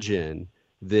imagine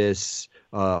this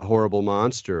horrible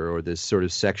monster or this sort of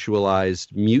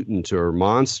sexualized mutant or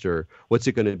monster, what's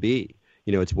it going to be?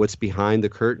 It's what's behind the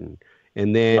curtain.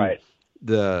 And then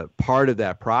the part of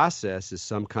that process is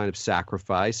some kind of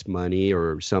sacrifice, money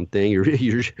or something, your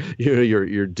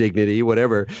dignity,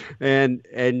 whatever. And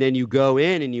then you go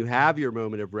in and you have your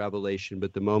moment of revelation,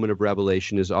 but the moment of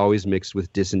revelation is always mixed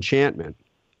with disenchantment.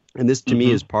 And this to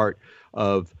me is part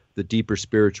of the deeper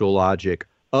spiritual logic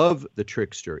of the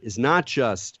trickster, is not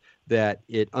just that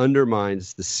it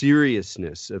undermines the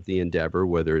seriousness of the endeavor,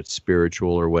 whether it's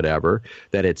spiritual or whatever,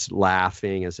 that it's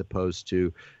laughing as opposed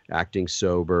to acting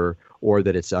sober, or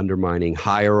that it's undermining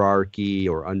hierarchy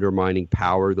or undermining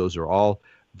power. Those are all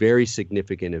very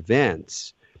significant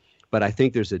events. But I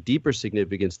think there's a deeper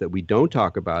significance that we don't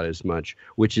talk about as much,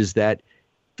 which is that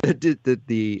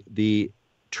the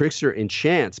trickster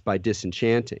enchants by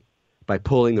disenchanting, by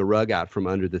pulling the rug out from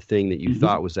under the thing that you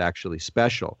thought was actually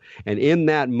special. And in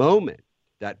that moment,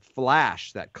 that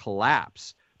flash, that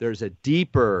collapse, there's a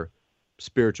deeper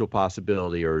spiritual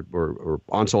possibility or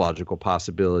ontological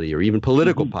possibility or even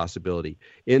political possibility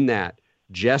in that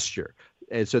gesture.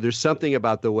 And so there's something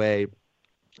about the way,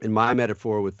 in my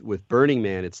metaphor with Burning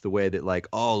Man, it's the way that, like,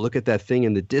 oh, look at that thing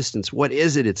in the distance. What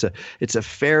is it? It's a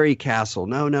fairy castle.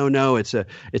 No. It's a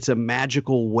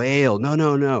magical whale.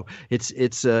 No.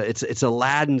 It's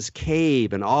Aladdin's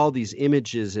cave, and all these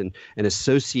images and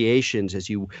associations as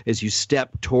you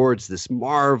step towards this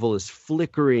marvelous,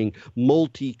 flickering,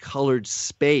 multicolored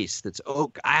space that's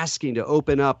asking to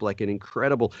open up like an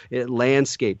incredible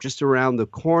landscape just around the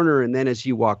corner. And then as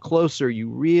you walk closer, you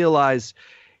realize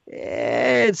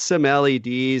it's some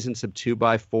LEDs and some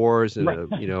 2x4s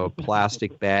and a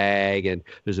plastic bag, and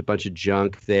there's a bunch of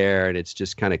junk there, and it's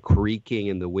just kind of creaking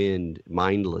in the wind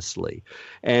mindlessly.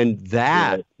 And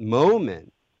that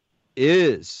moment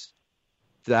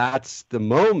that's the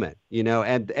moment,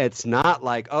 and it's not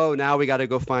like, oh, now we got to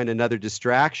go find another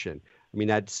distraction. I mean,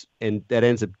 that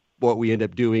ends up what we end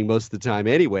up doing most of the time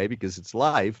anyway, because it's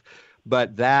life.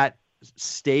 But that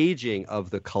staging of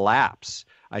the collapse,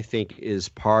 I think, is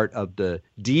part of the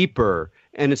deeper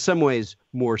and in some ways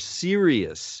more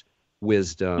serious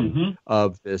wisdom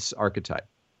of this archetype.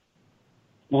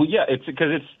 Well, yeah, it's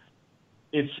because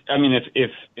it's. I mean,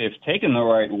 if taken the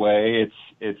right way,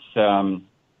 it's got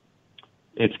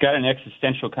an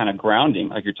existential kind of grounding,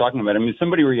 like you're talking about. I mean,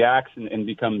 somebody reacts and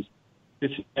becomes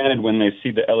disenchanted when they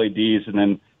see the LEDs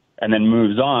and then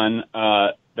moves on.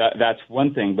 That's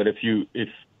one thing. But if you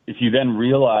then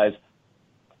realize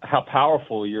how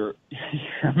powerful your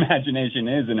imagination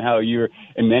is, and how you're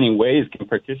in many ways can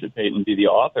participate and be the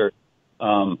author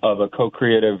of a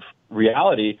co-creative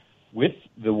reality with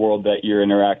the world that you're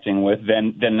interacting with,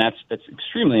 then that's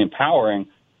extremely empowering.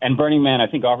 And Burning Man, I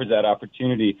think, offers that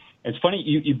opportunity. It's funny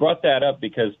you brought that up,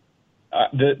 because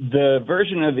the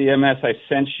version of the MS I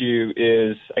sent you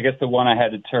is, I guess, the one I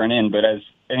had to turn in. But as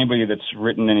anybody that's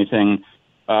written anything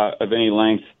of any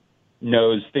length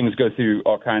knows, things go through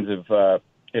all kinds of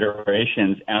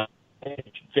iterations, and I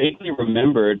vaguely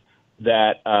remembered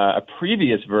that a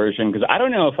previous version, because I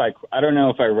don't know if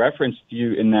I referenced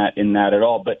you in that at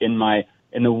all, but in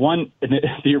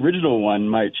the original one,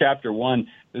 my chapter 1,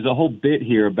 there's a whole bit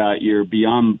here about your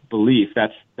Beyond Belief.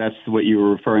 That's what you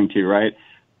were referring to, right?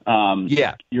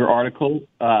 Yeah. Your article,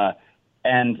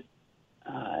 and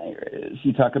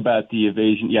you talk about the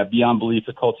evasion. Yeah, Beyond Belief,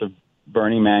 the cults of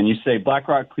Burning Man. You say Black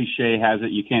Rock cliche has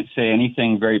it, you can't say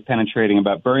anything very penetrating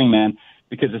about Burning Man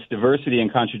because its diversity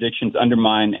and contradictions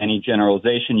undermine any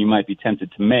generalization you might be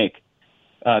tempted to make.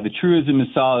 The truism is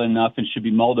solid enough and should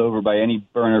be mulled over by any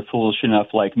burner foolish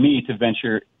enough like me to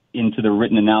venture into the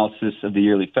written analysis of the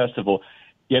yearly festival.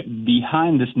 Yet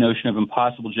behind this notion of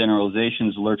impossible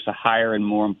generalizations lurks a higher and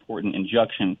more important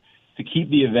injunction to keep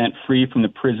the event free from the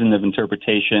prison of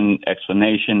interpretation,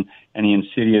 explanation, and the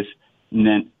insidious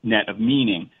net of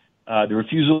meaning. The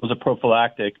refusal is a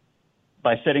prophylactic.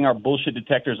 By setting our bullshit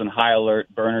detectors on high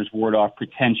alert, burners ward off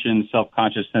pretension,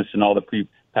 self-consciousness, and all the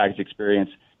prepackaged experience,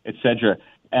 etc.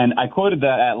 And I quoted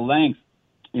that at length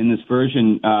in this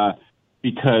version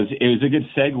because it was a good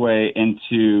segue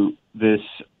into this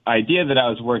idea that I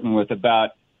was working with about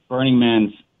Burning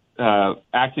Man's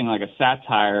acting like a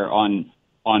satire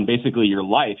on basically your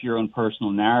life, your own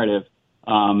personal narrative.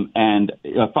 And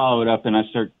I follow it up, and I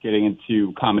start getting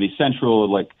into Comedy Central,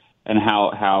 and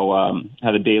how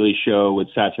the Daily Show would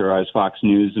satirize Fox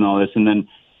News and all this, and then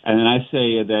I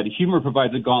say that humor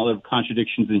provides a gauntlet of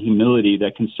contradictions and humility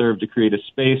that can serve to create a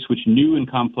space which new and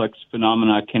complex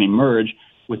phenomena can emerge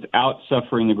without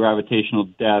suffering the gravitational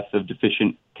death of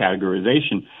deficient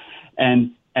categorization.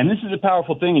 And this is a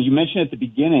powerful thing. And you mentioned at the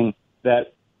beginning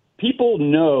that people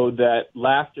know that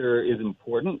laughter is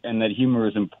important and that humor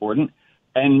is important.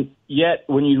 And yet,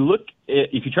 when you look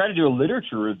at, if you try to do a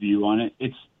literature review on it,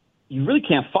 you really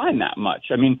can't find that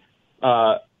much. I mean,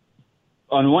 on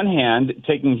one hand,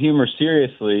 taking humor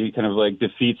seriously kind of like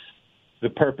defeats the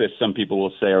purpose, some people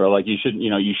will say, or like you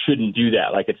shouldn't do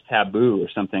that, like it's taboo or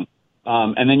something.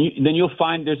 And then you'll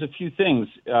find there's a few things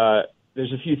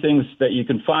that you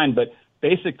can find, but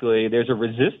basically there's a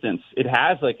resistance. It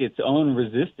has like its own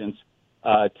resistance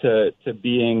to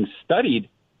being studied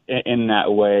in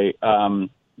that way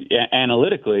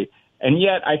analytically. And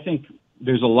yet I think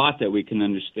there's a lot that we can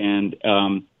understand.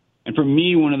 And for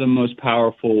me, one of the most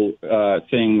powerful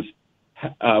things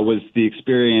was the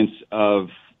experience of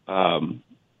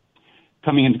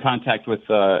coming into contact with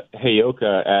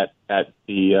Heyoka at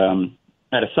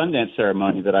a Sundance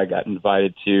ceremony that I got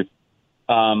invited to.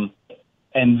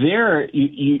 And there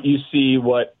you see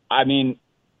what I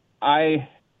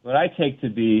take to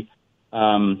be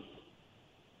kind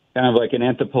of like an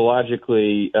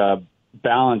anthropologically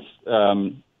balanced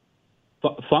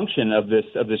function of this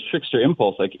trickster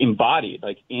impulse, like embodied,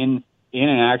 like in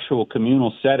an actual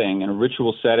communal setting, in a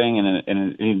ritual setting, and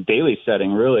in a daily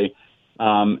setting. Really,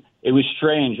 it was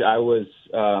strange. After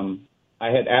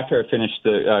I finished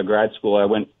the grad school, I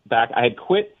went back. I had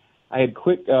quit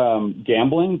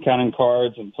gambling, counting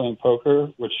cards, and playing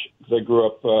poker, because I grew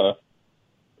up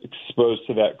exposed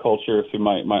to that culture through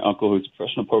my uncle, who's a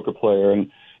professional poker player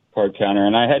and card counter.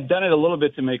 And I had done it a little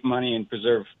bit to make money and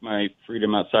preserve my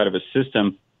freedom outside of a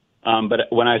system. But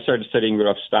when I started studying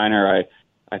Rudolf Steiner,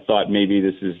 I thought maybe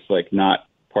this is like not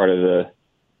part of the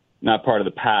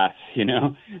path, you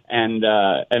know. And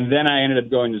then I ended up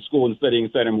going to school and studying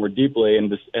Steiner more deeply,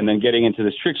 and then getting into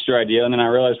this trickster idea. And then I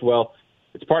realized, well,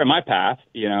 it's part of my path.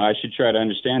 You know, I should try to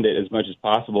understand it as much as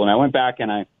possible. And I went back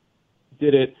and I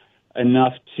did it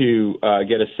enough to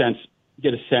get a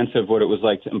sense of what it was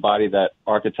like to embody that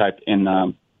archetype in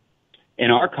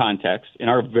our context, in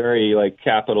our very like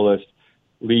capitalist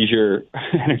leisure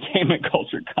entertainment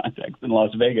culture context in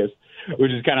Las Vegas,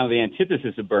 which is kind of the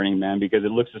antithesis of Burning Man, because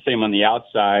it looks the same on the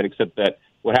outside, except that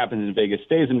what happens in Vegas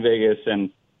stays in Vegas,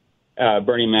 and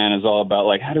Burning Man is all about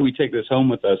like, how do we take this home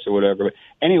with us or whatever. But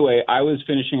anyway, I was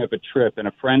finishing up a trip, and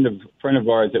a friend of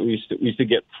ours that we used to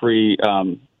get free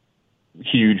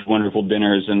huge, wonderful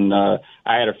dinners. And I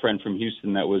had a friend from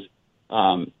Houston that was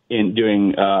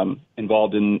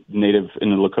involved in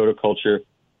the Lakota culture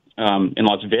in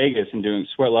Las Vegas and doing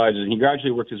sweat lodges. And he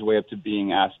gradually worked his way up to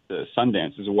being asked to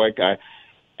Sundance as a white guy.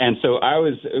 And so I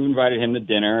invited him to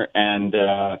dinner, and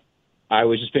I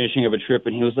was just finishing up a trip,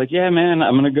 and he was like, yeah, man,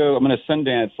 I'm going to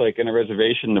Sundance like in a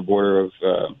reservation in the border of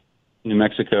New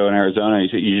Mexico and Arizona. He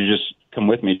said, you should just come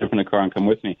with me, jump in the car and come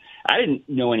with me. I didn't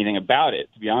know anything about it,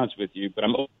 to be honest with you, but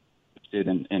I'm interested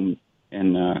in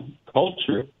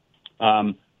culture.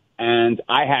 And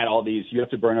I had all these, you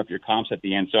have to burn up your comps at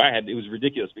the end. So it was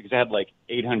ridiculous because I had like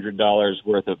 $800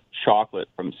 worth of chocolate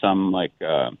from some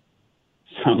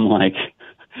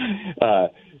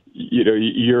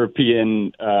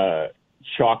European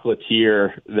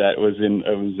chocolatier that was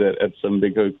at some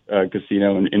big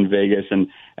casino in Vegas, and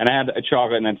I had a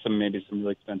chocolate and then maybe some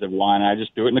really expensive wine. I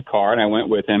just threw it in the car and I went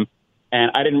with him,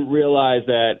 and I didn't realize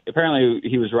that apparently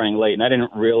he was running late, and I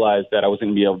didn't realize that I wasn't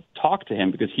going to be able to talk to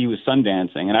him because he was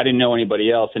sundancing and I didn't know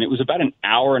anybody else, and it was about an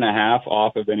hour and a half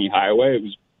off of any highway. It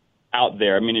was out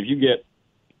there. I mean, if you get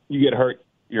hurt,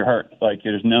 you're hurt. Like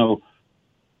you're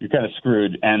kind of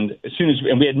screwed. And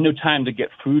and we had no time to get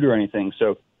food or anything.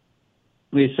 So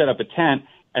we had set up a tent,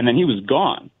 and then he was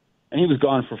gone, and he was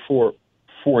gone for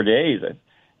 4 days.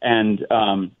 And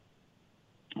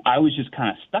I was just kind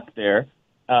of stuck there.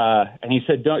 And he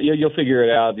said, "Don't you'll figure it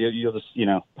out. You'll just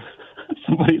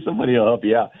somebody will help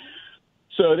you out."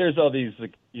 So there's all these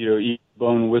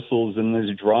bone whistles and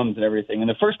there's drums and everything. And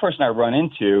the first person I run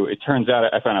into, it turns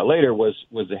out I found out later, was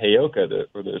the Heyoka,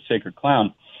 the sacred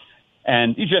clown,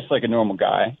 and he's just like a normal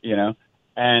guy,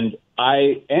 And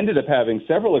I ended up having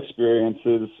several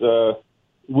experiences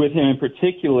with him in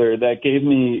particular that gave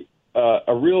me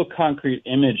a real concrete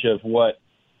image of what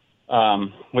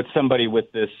somebody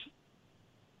with this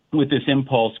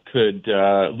impulse could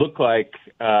look like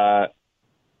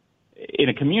in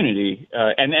a community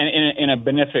and in a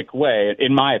benefic way,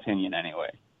 in my opinion,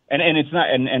 anyway. And it's not.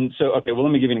 And so, okay, well,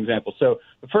 let me give you an example. So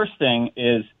the first thing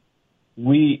is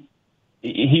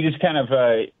he just kind of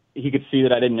he could see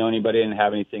that I didn't know anybody, didn't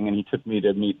have anything, and he took me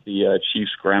to meet the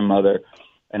chief's grandmother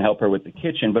and help her with the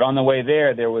kitchen. But on the way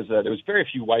there was very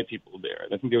few white people there.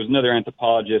 I think there was another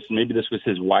anthropologist, and maybe this was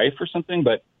his wife or something.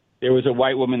 But there was a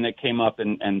white woman that came up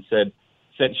and said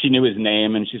she knew his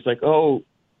name, and she's like, "Oh,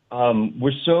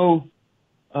 we're so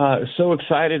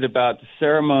excited about the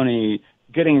ceremony,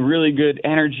 getting really good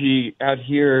energy out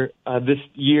here this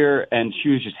year," and she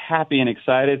was just happy and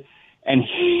excited. And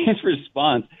his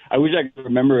response, I wish I could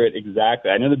remember it exactly.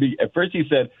 I know at first he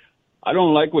said, "I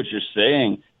don't like what you're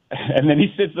saying." And then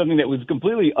he said something that was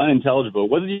completely unintelligible. It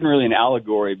wasn't even really an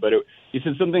allegory, but he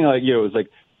said something like, it was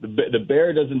like, the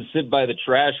bear doesn't sit by the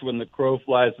trash when the crow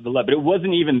flies to the left. But it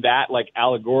wasn't even that like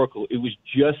allegorical. It was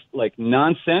just like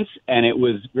nonsense, and it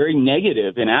was very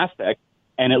negative in aspect.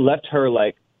 And it left her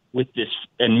like with this,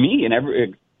 and me,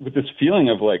 and with this feeling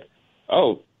of like,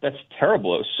 oh, that's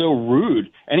terrible. It was so rude.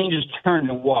 And he just turned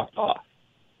and walked off.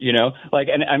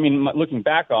 And I mean, looking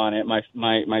back on it, my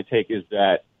take is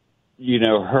that,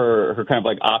 her kind of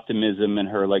like optimism and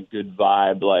her like good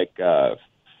vibe, like,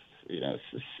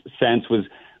 sense was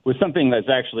something that's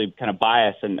actually kind of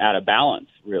biased and out of balance,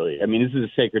 really. I mean, this is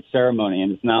a sacred ceremony,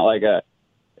 and it's not like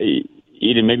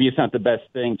maybe it's not the best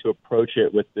thing to approach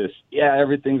it with this, yeah,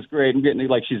 everything's great. I'm getting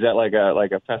like she's at like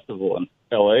a festival in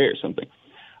LA or something.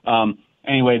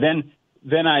 Anyway, then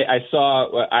I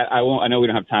saw, I know we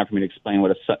don't have time for me to explain what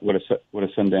a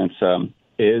Sundance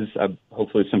is.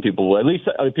 Hopefully some people will,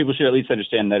 people should at least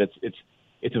understand that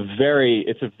it's a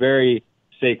very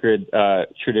sacred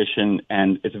tradition,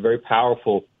 and it's a very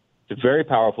powerful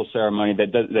ceremony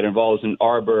that involves an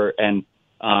arbor and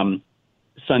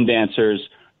sun dancers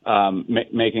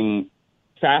making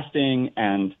fasting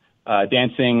and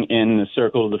dancing in the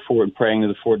circle of the four, praying to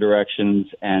the four directions,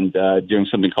 and doing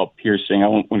something called piercing. I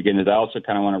won't want to get into that. I also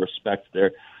kind of want to respect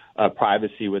their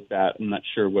privacy with that. I'm not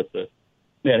sure what the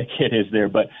etiquette is there,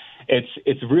 but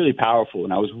it's really powerful,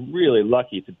 and I was really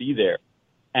lucky to be there.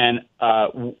 And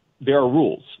there are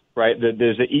rules, right?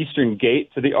 There's an eastern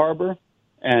gate to the arbor,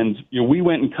 and we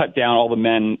went and cut down all the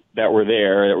men that were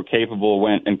there that were capable.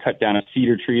 Went and cut down a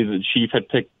cedar tree that the chief had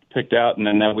picked out, and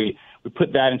then we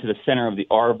put that into the center of the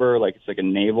arbor, like it's like a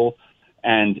navel,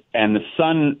 and the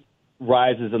sun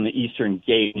rises on the eastern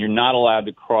gate, and you're not allowed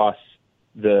to cross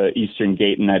the eastern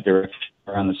gate in that direction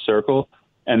around the circle,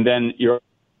 and then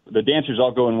the dancers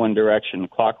all go in one direction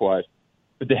clockwise.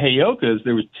 But the Heyokas,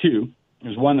 there was two.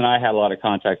 There's one that I had a lot of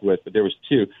contact with, but there was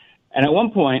two. And at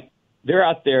one point, they're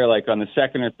out there like on the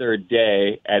second or third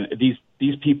day, and these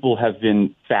people have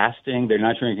been fasting. They're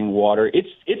not drinking water. It's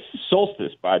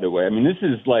solstice, by the way. I mean, this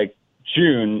is like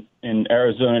June in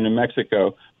Arizona, New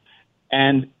Mexico,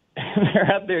 and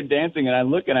they're out there dancing. And I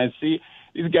look and I see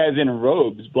these guys in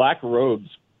robes, black robes,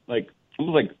 like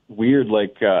almost like weird,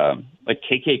 like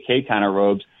KKK kind of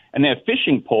robes, and they have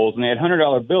fishing poles, and they had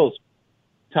 $100 bills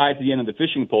tied to the end of the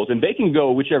fishing poles, and they can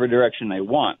go whichever direction they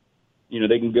want.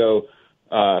 They can go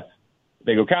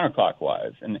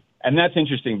counterclockwise, and that's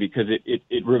interesting because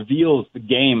it reveals the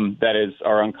game that is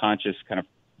our unconscious kind of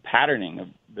patterning of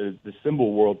the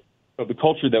symbol world of the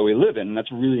culture that we live in, and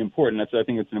that's really important. I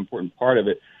think it's an important part of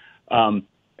it. And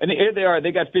here they are.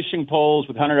 They got fishing poles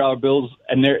with $100 bills,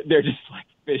 and they're just like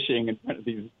fishing in front of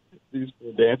these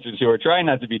dancers who are trying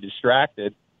not to be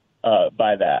distracted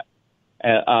by that.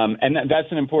 And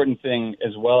that's an important thing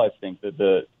as well, I think, that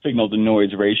the signal to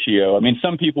noise ratio. I mean,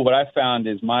 some people, what I found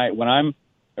is when I'm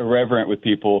irreverent with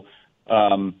people,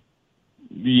 I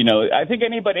think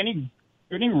any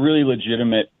really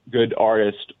legitimate good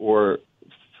artist or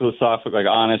philosophical, like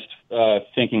honest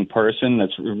thinking person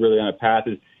that's really on a path,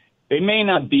 is they may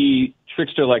not be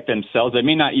trickster like themselves. They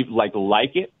may not even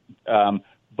like it.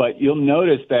 But you'll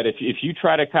notice that if you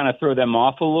try to kind of throw them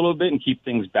off a little bit and keep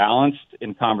things balanced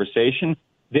in conversation,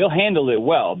 they'll handle it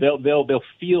well. They'll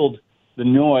field the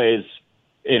noise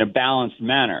in a balanced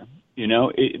manner,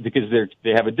 because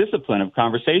they have a discipline of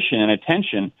conversation and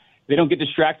attention. they don't get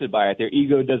distracted by it. Their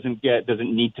ego doesn't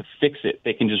need to fix it.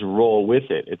 They can just roll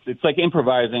with it. It's like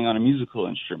improvising on a musical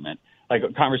instrument. Like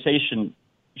a conversation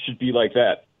should be like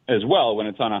that as well when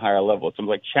it's on a higher level. It's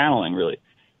like channeling, really.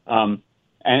 And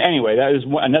anyway, that is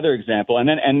another example.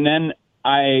 And then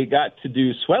I got to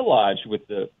do Sweat Lodge with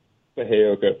the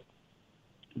Heyoka.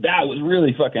 That was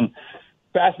really fucking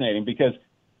fascinating because,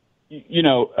 in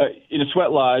a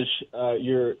Sweat Lodge,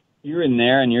 you're in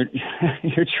there and you're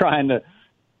trying to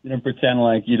pretend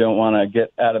like you don't want to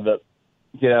get out of the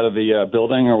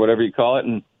building or whatever you call it,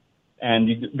 and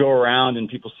you go around and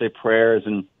people say prayers,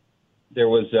 and there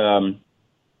was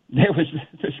this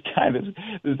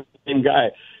same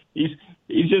guy. He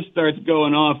just starts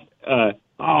going off.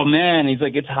 Oh man, he's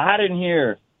like, it's hot in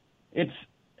here. It's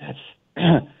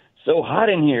so hot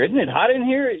in here, isn't it hot in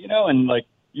here? And like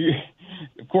you,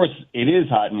 of course it is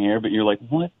hot in here, but you're like,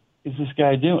 what is this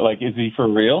guy doing? Like, is he for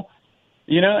real?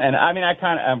 And I mean, I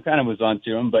kind of was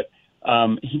onto him, but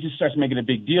he just starts making a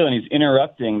big deal, and he's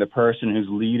interrupting the person who's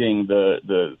leading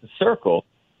the circle.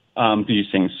 He's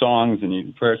singing songs and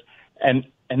he prayers, and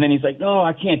then he's like, no,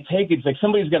 I can't take it. It's like,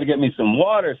 somebody's got to get me some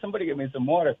water. Somebody get me some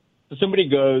water. So somebody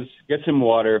goes, gets him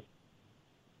water,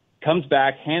 comes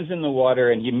back, hands in the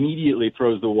water, and he immediately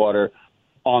throws the water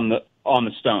on the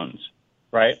stones,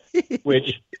 right?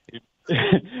 which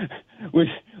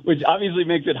obviously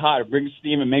makes it hotter, brings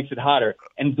steam and makes it hotter.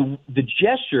 And the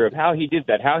gesture of how he did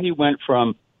that, how he went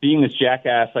from being this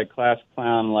jackass, like class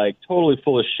clown, like totally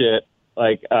full of shit,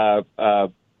 like and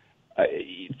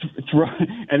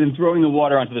then throwing the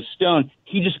water onto the stone,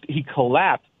 he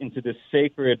collapsed into this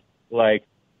sacred, like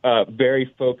very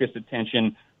focused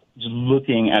attention, just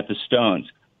looking at the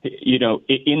stones.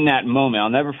 In that moment, I'll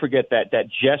never forget that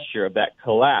gesture of that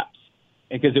collapse,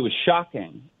 because it was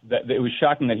shocking. It was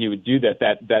shocking that he would do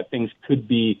that things could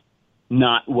be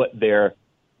not what they're,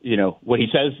 what he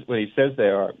says they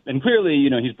are. And clearly,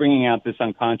 he's bringing out this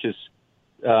unconscious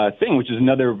thing, which is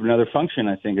another function,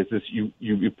 I think, is this,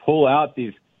 you pull out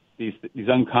these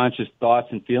unconscious thoughts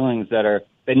and feelings that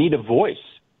need a voice.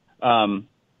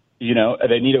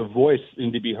 They need a voice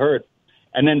and to be heard.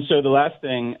 And then, so the last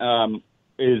thing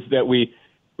is that we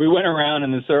went around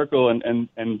in the circle and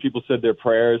people said their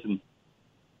prayers, and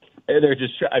they're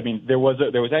just, I mean, there was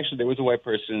a white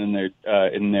person in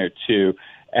there too.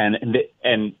 And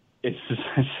it's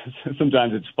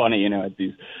sometimes it's funny, at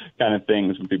these kind of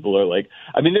things when people are like,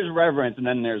 I mean, there's reverence, and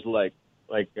then there's like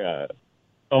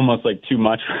almost like too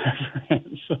much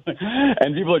reverence.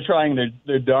 And people are trying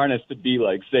their darnest to be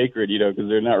like sacred, because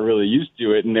they're not really used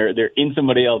to it, and they're in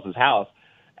somebody else's house.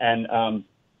 And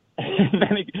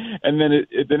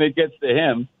then it gets to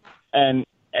him, and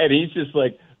he's just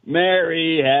like,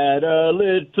 Mary had a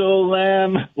little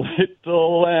lamb,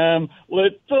 little lamb,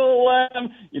 little lamb,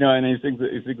 and he sings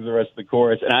the rest of the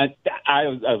chorus. And I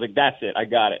was like, that's it, I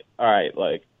got it. All right,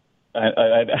 like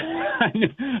I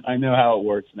know how it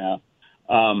works now.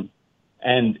 And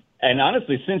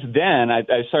honestly, since then,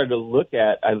 I started to look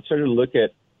at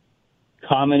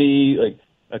comedy, like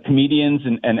comedians,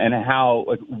 and how,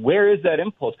 like, where is that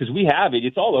impulse? Because we have it;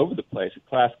 it's all over the place at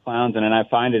class clowns, and then I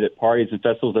find it at parties and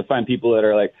festivals. I find people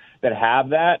that have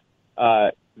that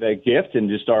gift and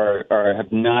just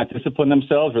have not disciplined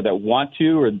themselves, or that want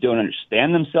to, or don't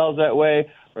understand themselves that way,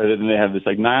 or then they have this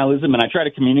like nihilism. And I try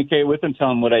to communicate with them, tell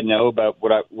them what I know about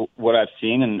what I've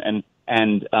seen, and then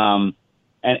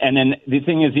the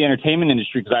thing is, the entertainment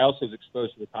industry, because I also was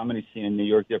exposed to the comedy scene in New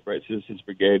York, the Upright Citizens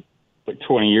Brigade, like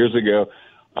 20 years ago.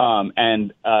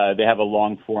 And they have a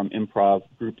long-form improv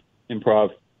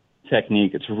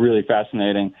technique. It's really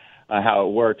fascinating how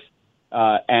it works.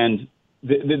 And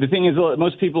the thing is,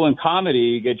 most people in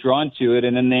comedy get drawn to it,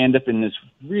 and then they end up in this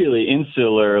really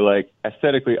insular, like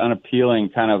aesthetically unappealing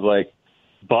kind of like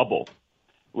bubble,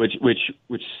 which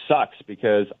sucks,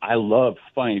 because I love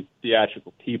funny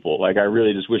theatrical people. Like, I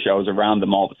really just wish I was around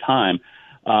them all the time.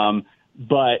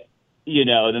 But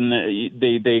then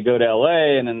they go to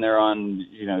LA, and then they're on,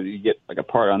 you get like a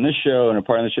part on this show and a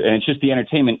part on this show. And it's just the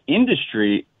entertainment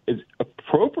industry is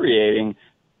appropriating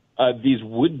these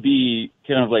would-be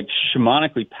kind of like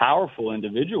shamanically powerful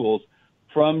individuals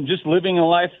from just living a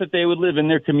life that they would live in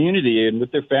their community and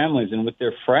with their families and with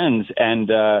their friends, and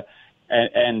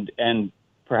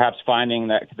perhaps finding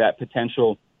that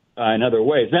potential in other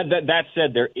ways. That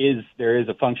said, there is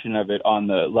a function of it on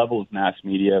the level of mass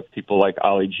media. People like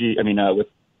Ali G. With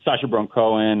Sacha Baron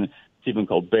Cohen, Stephen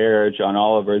Colbert, John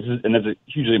Oliver, and that's a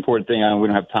hugely important thing. We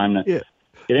don't have time to get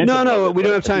into. No, we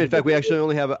don't have time. In fact, we actually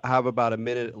only have about a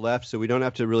minute left, so we don't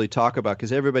have to really talk about,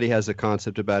 because everybody has a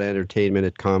concept about entertainment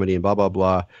and comedy and blah blah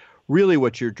blah. Really,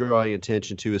 what you're drawing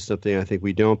attention to is something I think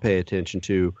we don't pay attention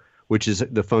to, which is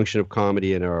the function of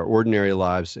comedy in our ordinary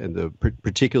lives and the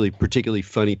particularly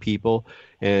funny people.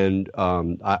 And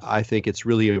I think it's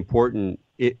really important.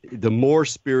 The more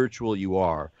spiritual you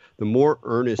are, the more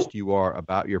earnest you are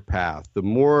about your path, the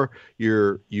more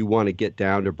you want to get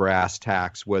down to brass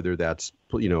tacks, whether that's,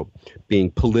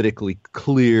 being politically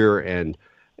clear and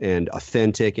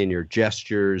authentic in your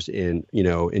gestures, in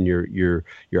your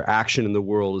action in the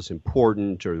world is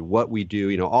important, or what we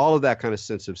do, all of that kind of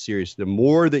sense of seriousness. The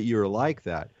more that you're like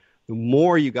that, the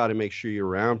more you got to make sure you're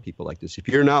around people like this. If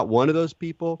you're not one of those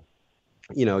people,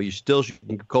 you still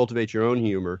should cultivate your own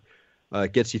humor.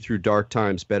 It gets you through dark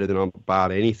times better than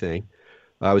about anything.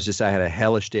 I had a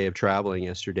hellish day of traveling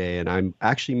yesterday, and I'm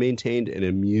actually maintained an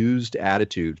amused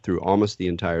attitude through almost the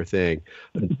entire thing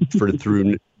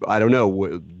through, I don't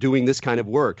know, doing this kind of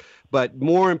work. But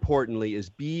more importantly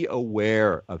is be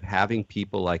aware of having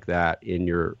people like that in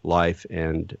your life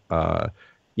and,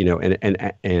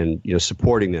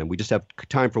 supporting them. We just have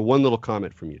time for one little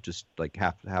comment from you, just like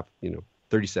half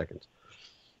 30 seconds.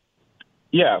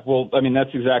 Yeah, well, I mean,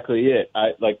 that's exactly it.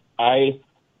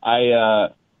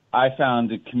 I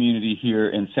found a community here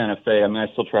in Santa Fe. I mean, I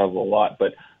still travel a lot,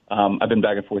 but I've been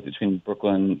back and forth between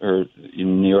Brooklyn or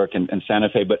in New York and Santa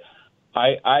Fe. But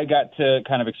I got to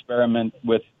kind of experiment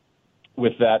with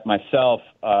that myself,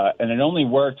 and it only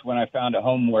worked when I found a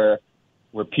home where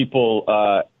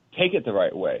people take it the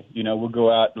right way. We'll go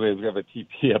out. We have a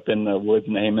teepee up in the woods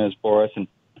in the Jemez Forest, and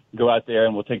go out there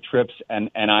and we'll take trips. And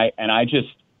I just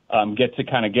get to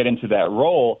kind of get into that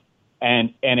role.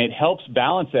 And it helps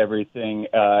balance everything.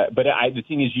 But the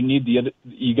thing is,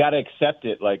 you got to accept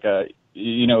it. Like a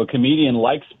comedian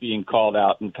likes being called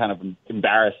out and kind of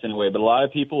embarrassed in a way. But a lot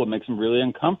of people, it makes them really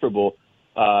uncomfortable,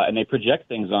 and they project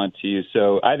things onto you.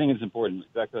 So I think it's important,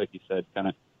 exactly like you said, kind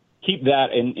of keep that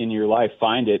in your life,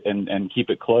 find it, and keep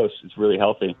it close. It's really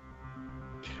healthy.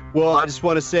 Well, I just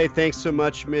want to say thanks so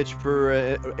much, Mitch, for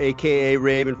a.k.a.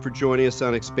 Raven, for joining us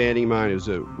on Expanding Mind. It was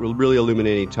a really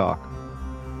illuminating talk.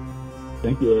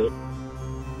 Thank you,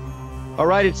 Eric. All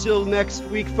right, until next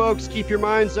week, folks, keep your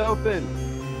minds open.